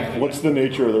sense? Yeah. What's the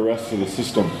nature of the rest of the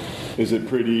system? Is it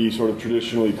pretty sort of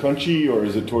traditionally crunchy, or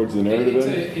is it towards the narrative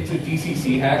end? It's a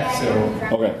DCC hack, so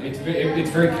okay. It's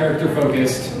very character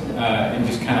focused and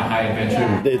just kind of high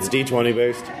adventure. It's D20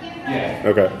 based? Yeah.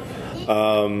 Okay.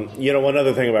 One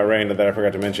other thing about Rain that I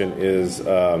forgot to mention is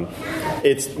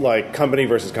it's like company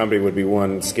versus company would be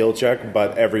one skill check,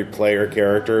 but every player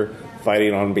character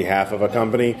fighting on behalf of a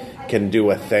company can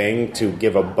do a thing to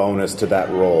give a bonus to that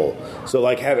role. So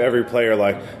like have every player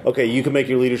like, okay, you can make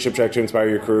your leadership check to inspire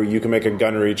your crew, you can make a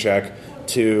gunnery check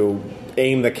to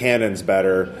aim the cannons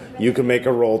better, you can make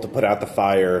a roll to put out the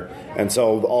fire, and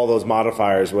so all those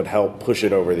modifiers would help push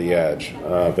it over the edge.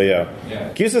 But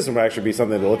yeah, Q system would actually be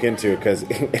something to look into because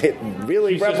it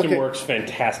really Q system works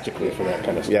fantastically for that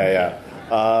kind of stuff. Yeah.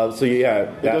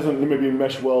 It doesn't maybe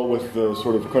mesh well with the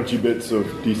sort of crunchy bits of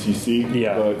DCC,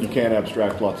 but you can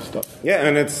abstract lots of stuff. Yeah,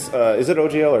 and it's is it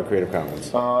OGL or Creative Commons?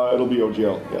 It'll be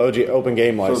OGL. Yeah. OG Open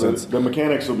Game License. So the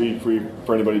mechanics will be free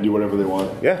for anybody to do whatever they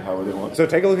want. Yeah, however they want. So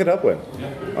take a look at Upwind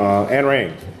and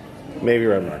Rain. Maybe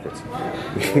Red Markets.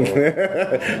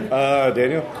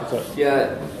 Daniel? What's up?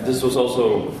 Yeah, this was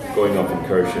also going off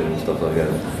Incursion and stuff like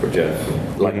that for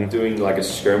Jeff. Like doing like a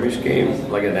skirmish game,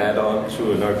 like an add-on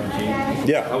to an RPG.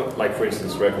 Yeah. Like for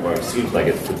instance, Red Market seems like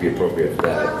it could be appropriate for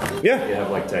that. Yeah. You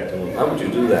have like tactical. How would you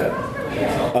do that?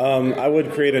 I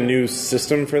would create a new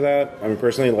system for that. I mean,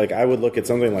 personally, like I would look at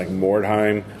something like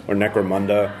Mordheim or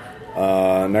Necromunda.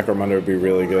 Necromunda would be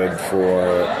really good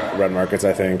for Red Markets,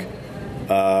 I think.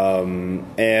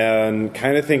 And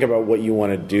kind of think about what you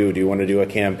want to do. Do you want to do a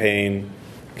campaign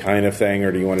kind of thing,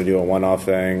 or do you want to do a one-off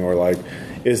thing, or like,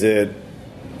 is it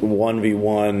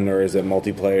 1v1 or is it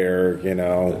multiplayer?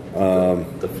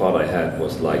 The thought I had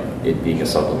was like it being a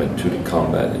supplement to the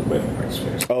combat in Red Markets.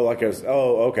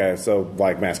 Okay, so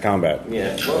like mass combat.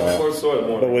 Yeah, well, sort of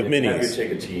more. But with minis. Have you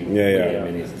take a team. Yeah.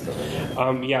 Minis and stuff like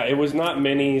that. It was not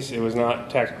minis. It was not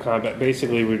tactical combat.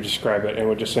 Basically, we would describe it, and it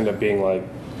would just end up being like.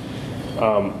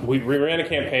 We ran a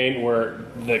campaign where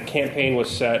the campaign was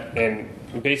set, and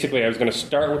basically I was going to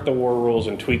start with the war rules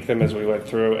and tweak them as we went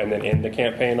through, and then end the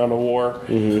campaign on a war.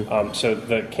 Mm-hmm. So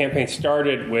the campaign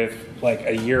started with like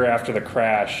a year after the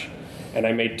crash, and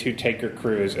I made 2 taker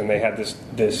crews, and they had this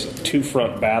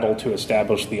 2-front battle to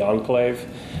establish the Enclave,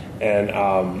 and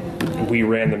we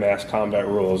ran the mass combat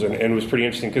rules, and it was pretty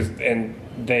interesting because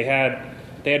they had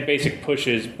basic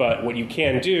pushes, but what you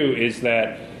can do is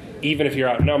that even if you're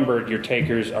outnumbered, your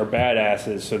takers are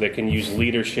badasses, so they can use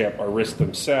leadership or risk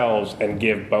themselves and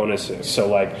give bonuses. So,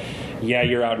 like, yeah,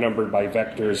 you're outnumbered by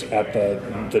vectors at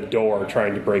the door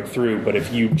trying to break through, but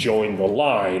if you join the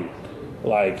line,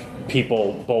 like,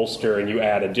 people bolster and you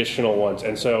add additional ones.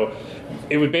 And so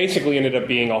it would basically ended up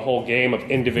being a whole game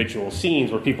of individual scenes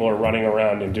where people are running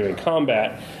around and doing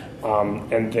combat.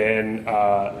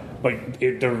 But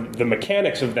the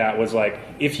mechanics of that was like,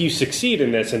 if you succeed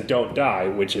in this and don't die,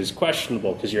 which is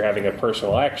questionable because you're having a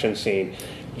personal action scene,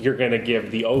 you're going to give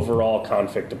the overall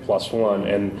conflict a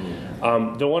 +1.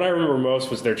 And the one I remember most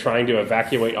was they're trying to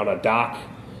evacuate on a dock,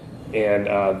 and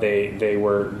they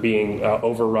were being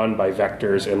overrun by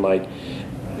vectors, and like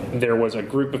there was a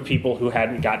group of people who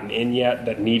hadn't gotten in yet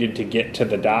that needed to get to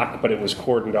the dock, but it was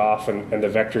cordoned off, and the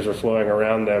vectors were flowing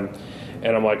around them.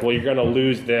 And I'm like, well, you're going to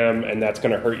lose them, and that's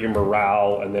going to hurt your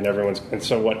morale, and then And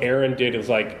so what Aaron did is,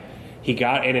 like, he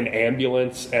got in an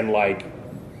ambulance and, like,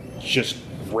 just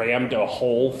rammed a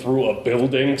hole through a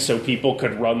building so people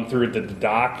could run through the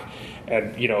dock.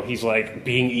 And, he's like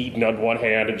being eaten on one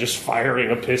hand and just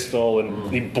firing a pistol, and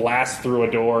he blasts through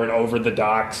a door and over the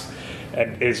docks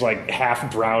and is like half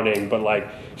drowning, but like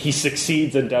he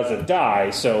succeeds and doesn't die.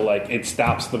 So like it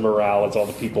stops the morale as all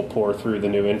the people pour through the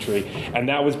new entry. And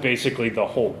that was basically the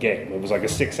whole game. It was like a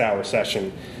 6-hour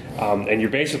session. And you're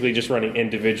basically just running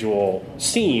individual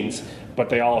scenes, but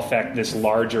they all affect this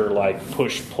larger, like,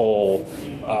 push-pull,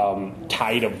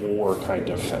 tide of war kind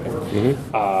of thing.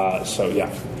 Mm-hmm. So,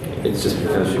 yeah. It's just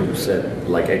because you said,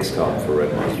 like, XCOM for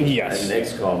Red Market. Yes. And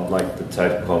XCOM, like, the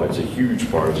type of combat's a huge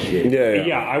part of the game.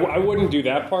 Yeah, I wouldn't do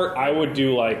that part. I would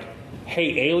do, like,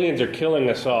 hey, aliens are killing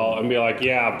us all, and be like,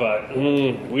 yeah, but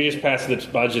we just passed this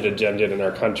budget agenda in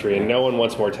our country, and no one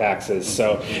wants more taxes.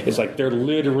 So it's like they're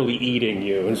literally eating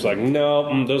you. And it's like,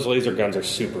 no, those laser guns are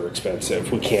super expensive.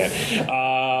 We can't.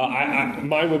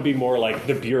 Mine would be more like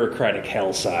the bureaucratic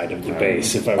hell side of the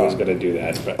base if I was going to do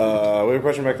that. But we have a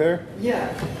question back there? Yeah.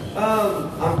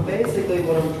 I'm basically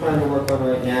what I'm trying to work on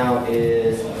right now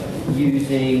is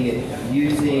using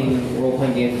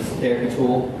role-playing games as a therapy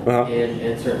tool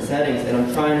in certain settings, and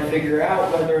I'm trying to figure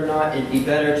out whether or not it'd be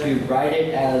better to write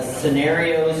it as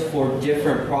scenarios for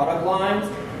different product lines,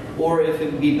 or if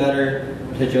it would be better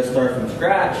to just start from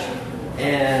scratch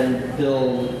and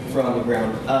build from the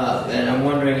ground up. And I'm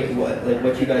wondering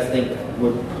what you guys think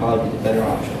would probably be the better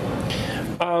option.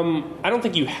 I don't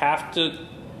think you have to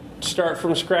start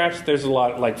from scratch. There's a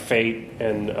lot like Fate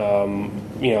and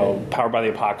Powered by the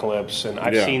Apocalypse, and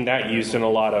I've seen that used in a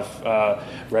lot of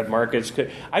red markets.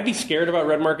 I'd be scared about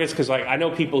red markets because I know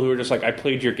people who are just like, I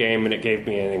played your game and it gave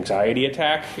me an anxiety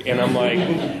attack, and I'm like,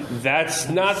 that's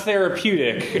not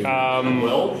therapeutic.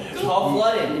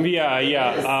 Cold-blooded.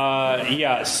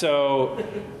 Yeah. So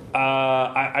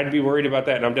I'd be worried about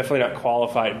that, and I'm definitely not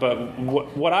qualified. But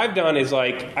what I've done is,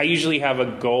 like, I usually have a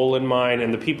goal in mind,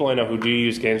 and the people I know who do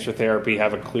use games for therapy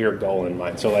have a clear goal in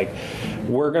mind. So, like,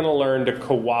 we're going to learn to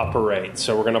cooperate.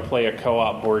 So we're going to play a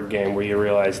co-op board game where you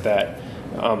realize that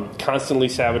constantly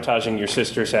sabotaging your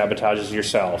sister sabotages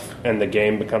yourself, and the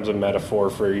game becomes a metaphor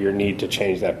for your need to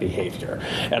change that behavior.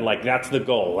 And, like, that's the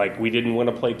goal. Like, we didn't want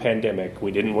to play Pandemic.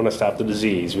 We didn't want to stop the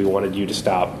disease. We wanted you to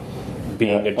stop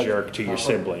being a jerk to your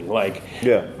sibling. Like,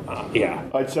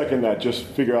 I'd second that. Just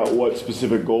figure out what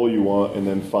specific goal you want, and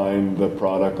then find the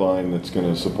product line that's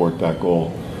going to support that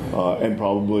goal. And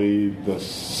probably the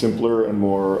simpler and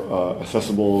more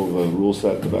accessible the rule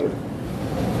set, the better.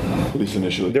 At least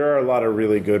initially. There are a lot of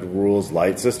really good rules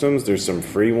light systems. There's some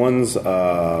free ones.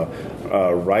 Risus,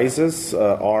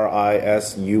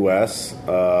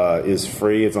 RISUS, is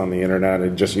free. It's on the internet.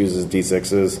 It just uses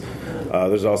D6s.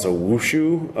 There's also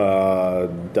Wushu,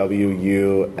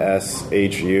 WUSHU.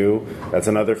 That's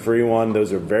another free one.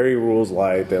 Those are very rules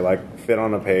light. They fit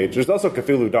on a page. There's also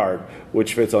Cthulhu Dark,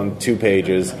 which fits on 2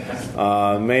 pages.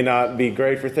 May not be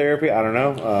great for therapy. I don't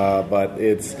know, but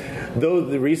though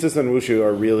the Risus and Wushu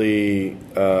are really,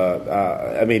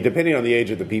 depending on the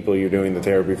age of the people you're doing the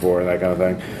therapy for and that kind of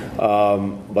thing.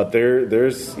 But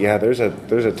there's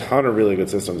a ton of really good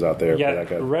systems out there. Yeah, for that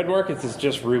kind of. Red Markets is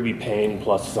just Ruby Pain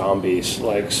plus zombies.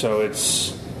 So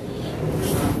it's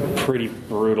pretty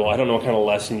brutal. I don't know what kind of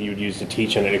lesson you'd use to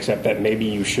teach in it, except that maybe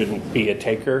you shouldn't be a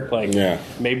taker.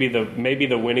 Maybe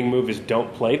the winning move is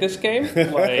don't play this game,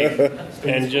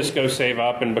 and just go save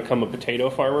up and become a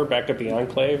potato farmer back at the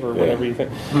Enclave or whatever you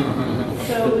think.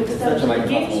 So the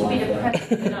game should be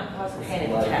depressing, but not cause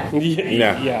panic attack.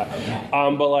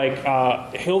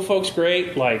 But Hill Folk's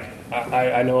great.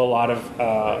 I know a lot of.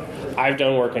 I've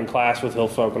done work in class with Hill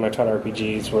Folk when I taught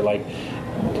RPGs. Where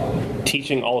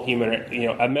teaching all human,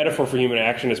 a metaphor for human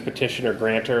action is petitioner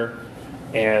grantor,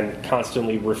 and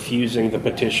constantly refusing the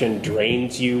petition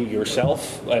drains you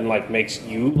yourself and makes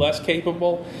you less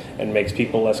capable and makes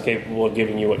people less capable of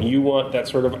giving you what you want. That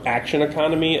sort of action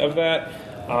economy of that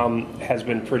has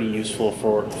been pretty useful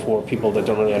for people that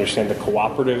don't really understand the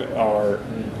cooperative or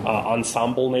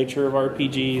ensemble nature of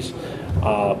RPGs.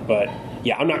 But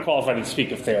yeah, I'm not qualified to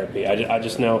speak of therapy. I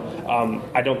just know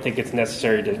I don't think it's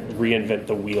necessary to reinvent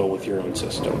the wheel with your own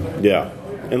system. Yeah.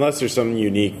 Unless there's some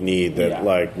unique need that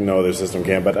no other system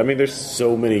can. But there's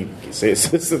so many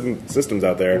systems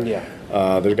out there. Yeah.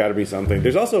 There's got to be something.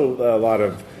 There's also a lot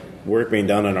of work being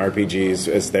done on RPGs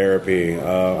as therapy.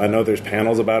 I know there's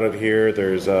panels about it here.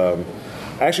 There's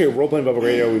actually at Role Playing Public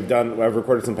Radio. I've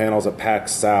recorded some panels at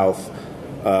PAX South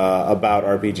about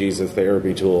RPGs as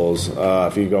therapy tools.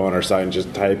 If you go on our site and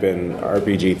just type in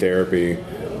RPG therapy,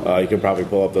 you can probably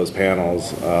pull up those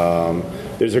panels.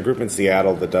 There's a group in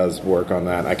Seattle that does work on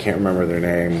that. I can't remember their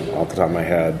name off the top of my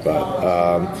head,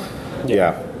 but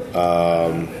yeah.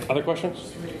 Other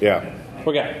questions? Yeah.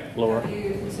 We got Laura. Have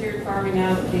you considered carving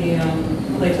out the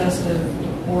playtest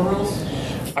of War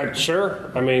Rules?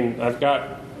 Sure. I mean, I've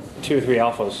got 2 or 3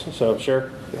 alphas, so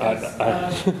sure.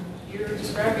 You were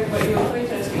describing what you were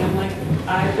playtesting. I'm like,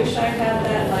 I wish I had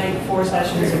that like 4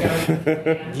 sessions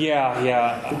ago.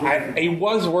 Yeah. It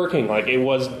was working. Like, it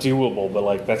was doable, but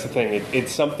like that's the thing.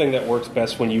 It's something that works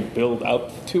best when you build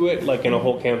up to it, like in a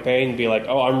whole campaign. And be like,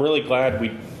 oh, I'm really glad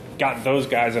we got those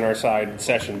guys on our side in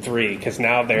session 3 because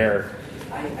now they're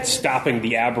stopping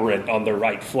the aberrant on the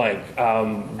right flank.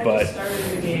 I just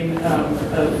started a game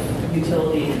of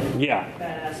utility. Yeah.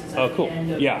 Badasses Oh, at cool. the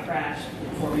end of Yeah. Crash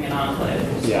forming an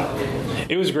enclave. Yeah.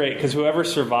 It was great because whoever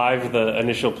survived the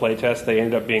initial playtest, they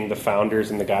ended up being the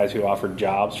founders and the guys who offered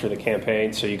jobs for the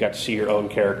campaign. So you got to see your own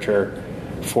character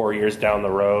 4 years down the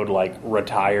road, like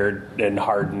retired and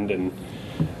hardened. And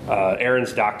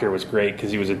Aaron's doctor was great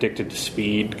because he was addicted to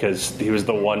speed because he was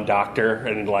the one doctor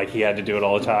and like he had to do it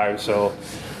all the time. So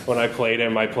when I played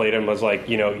him as like,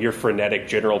 you know, your frenetic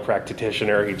general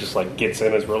practitioner. He just like gets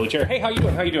in his rolly chair. Hey, how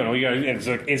you doing? And it's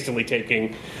like instantly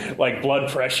taking like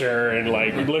blood pressure and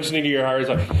like listening to your heart. It's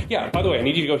like, yeah, by the way, I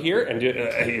need you to go here and do,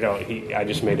 I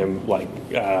just made him like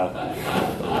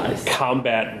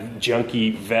combat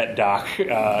junkie vet doc,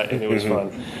 and it was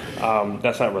fun.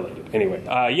 That's not related. Anyway,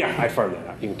 I farmed that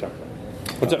out. You can talk about it.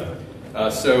 What's up?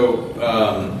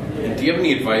 Do you have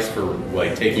any advice for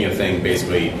like taking a thing,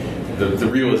 basically the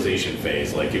realization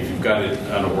phase? Like if you've got it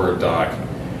on a Word doc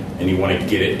and you want to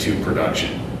get it to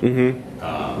production.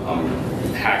 I'm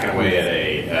hacking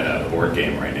away at a board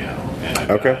game right now, and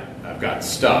I've got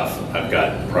stuff. I've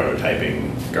got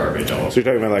prototyping garbage all over. So you're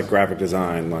talking about like graphic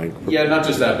design, like not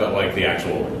just that, but like the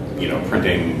actual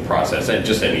printing process, and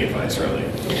just any advice really.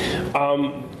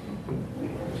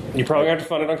 You probably have to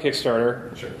fund it on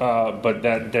Kickstarter, Sure. But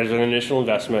there's an initial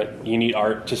investment. You need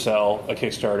art to sell a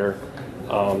Kickstarter.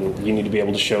 You need to be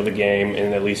able to show the game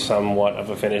in at least somewhat of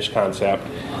a finished concept.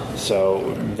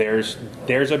 So there's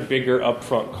a bigger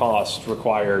upfront cost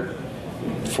required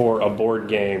for a board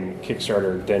game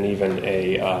Kickstarter than even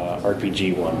a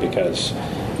RPG one because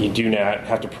you do not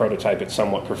have to prototype it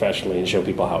somewhat professionally and show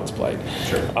people how it's played.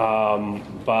 Sure.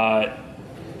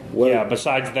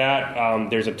 Besides that,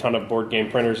 there's a ton of board game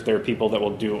printers. There are people that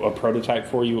will do a prototype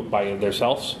for you by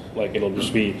themselves. Like it'll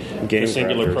just be Game the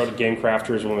singular crafters. game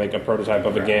crafters will make a prototype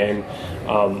of a game,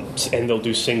 and they'll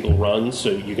do single runs,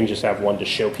 so you can just have one to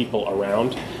show people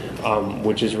around,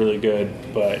 which is really good.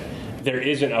 But there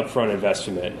is an upfront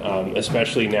investment,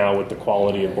 especially now with the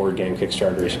quality of board game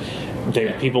Kickstarters.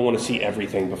 People want to see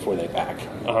everything before they back,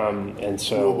 and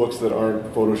so Rule books that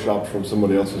aren't photoshopped from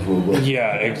somebody else's rule book.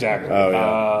 yeah, exactly. Oh,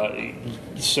 yeah.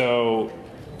 So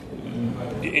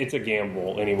it's a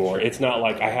gamble anymore. It's not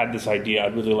like I had this idea,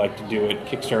 I'd really like to do it,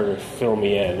 Kickstarter, fill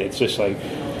me in. It's just like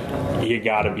you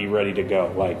got to be ready to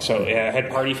go. Like so, had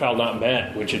Party Foul not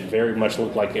met, which it very much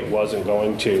looked like it wasn't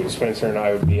going to, Spencer and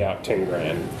I would be out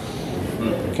 $10,000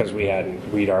 because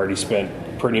we'd already spent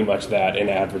pretty much that in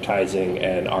advertising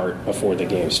and art before the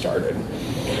game started,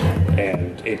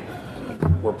 and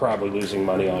we're probably losing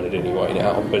money on it anyway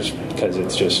now, but because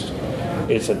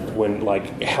when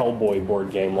like Hellboy board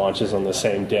game launches on the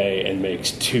same day and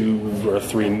makes $2 or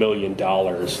 $3 million,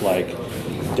 like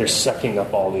they're sucking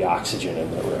up all the oxygen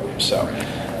in the room. So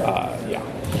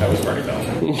That was Party Foul.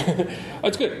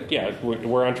 That's good. Yeah,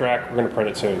 we're on track. We're going to print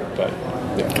it soon, but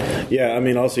Yeah, I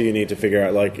mean, also you need to figure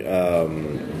out, like,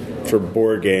 for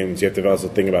board games, you have to also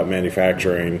think about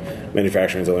manufacturing.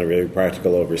 Manufacturing is only really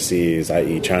practical overseas,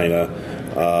 i.e. China.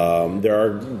 There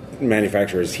are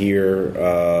manufacturers here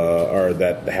or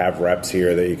that have reps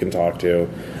here that you can talk to.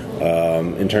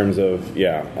 In terms of, if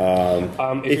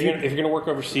you're going to work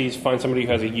overseas, find somebody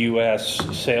who has a U.S.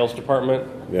 sales department.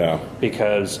 Yeah.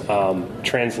 Because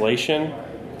translation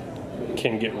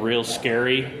can get real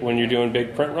scary when you're doing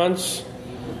big print runs,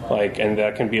 and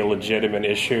that can be a legitimate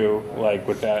issue, like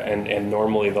with that. And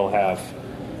normally they'll have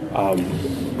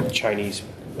Chinese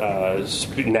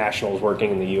nationals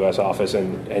working in the U.S. office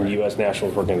and U.S.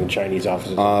 nationals working in the Chinese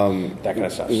offices, that kind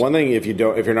of stuff. One thing, if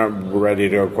you're not ready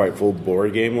to go quite full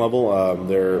board game level,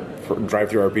 their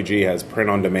Drive-Thru RPG has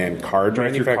print-on-demand card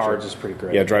Drive-Thru manufacturing. cards is pretty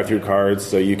great. Yeah, Drive-Thru cards,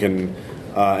 so you can,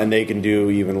 and they can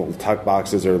do even little tuck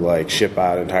boxes or like ship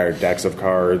out entire decks of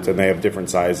cards, and they have different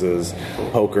sizes: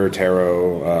 poker,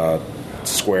 tarot,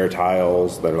 square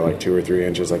tiles that are like 2 or 3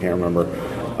 inches. I can't remember.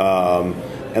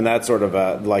 And that's sort of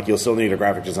you'll still need a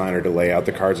graphic designer to lay out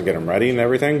the cards and get them ready and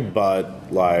everything,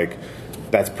 but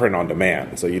that's print on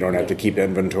demand, so you don't have to keep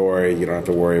inventory, you don't have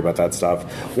to worry about that stuff.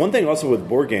 One thing also with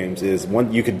board games is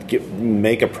you could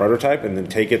make a prototype and then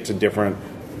take it to different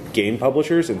game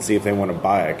publishers and see if they want to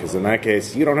buy it. Because in that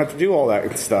case, you don't have to do all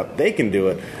that stuff; they can do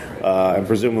it, and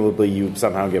presumably you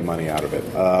somehow get money out of it.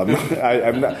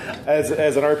 I'm not, as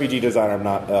an RPG designer, I'm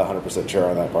not 100% sure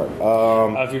on that part.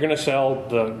 If you're going to sell,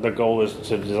 the goal is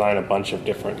to design a bunch of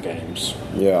different games.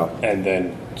 Yeah, and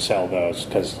then sell those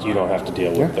because you don't have to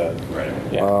deal with the right.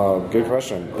 Yeah. Good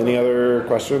question. Any other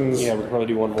questions? Yeah, we can probably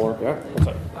do one more. Yeah. What's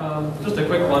up? Just a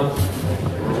quick one.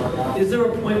 Is there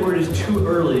a point where it is too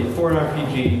early for an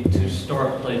RPG to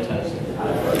start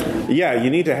playtesting? Yeah, you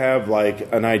need to have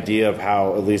like an idea of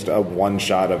how at least a one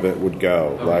shot of it would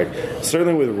go. Okay. Like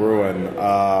certainly with Ruin,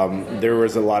 there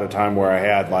was a lot of time where I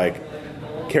had like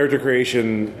character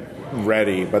creation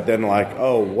ready, but then like,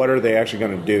 oh, what are they actually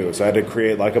going to do? So I had to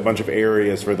create like a bunch of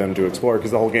areas for them to explore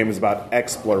because the whole game is about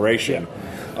exploration.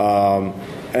 Yeah.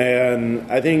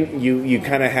 And I think you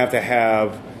kind of have to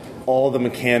have all the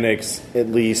mechanics at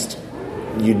least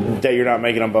that you're not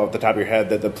making them off the top of your head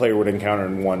that the player would encounter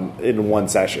in one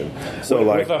session. So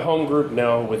with a home group,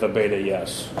 no. With a beta,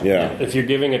 yes. Yeah. If you're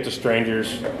giving it to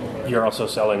strangers, you're also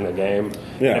selling the game.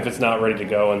 Yeah. And if it's not ready to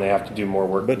go and they have to do more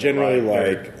work, but generally,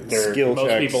 skill most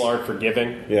checks. people aren't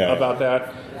forgiving Yeah. about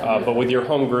that. But with your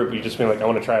home group, you just be like, I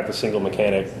want to try out the single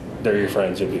mechanic. They're your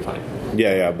friends. You'll be fine.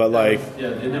 Yeah, but like... Yeah,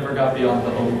 they never got beyond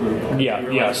the home group.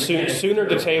 Yeah. Sooner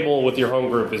to table with your home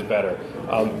group is better.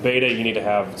 Beta, you need to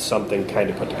have something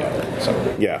kind of put together.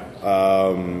 So. Yeah.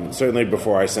 Certainly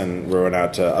before I send Ruin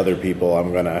out to other people,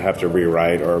 I'm going to have to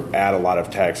rewrite or add a lot of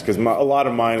text. Because a lot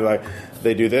of mine, like,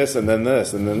 they do this, and then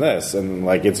this, and then this. And,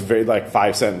 like, it's very, like,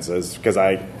 5 sentences. Because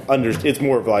it's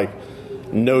more of, like,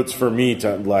 notes for me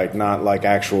to, like, not, like,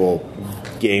 actual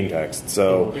game text.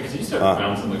 So because you started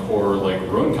bouncing the core like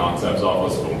Ruin concepts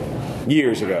off us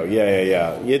years ago.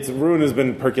 Yeah. Ruin has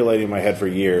been percolating in my head for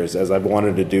years as I've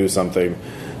wanted to do something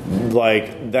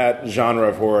like that genre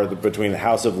of horror between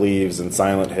House of Leaves and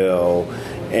Silent Hill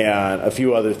and a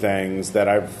few other things that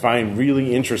I find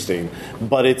really interesting.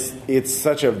 But it's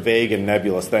such a vague and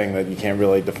nebulous thing that you can't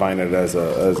really define it as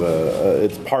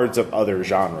it's parts of other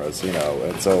genres, you know.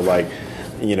 And so like,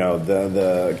 you know,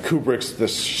 the Kubrick's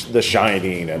The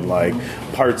Shining and like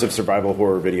parts of survival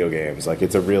horror video games. Like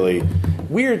it's a really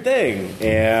weird thing,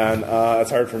 and it's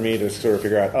hard for me to sort of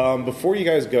figure out. Before you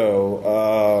guys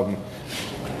go,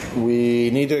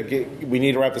 we need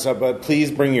to wrap this up, but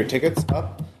please bring your tickets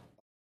up.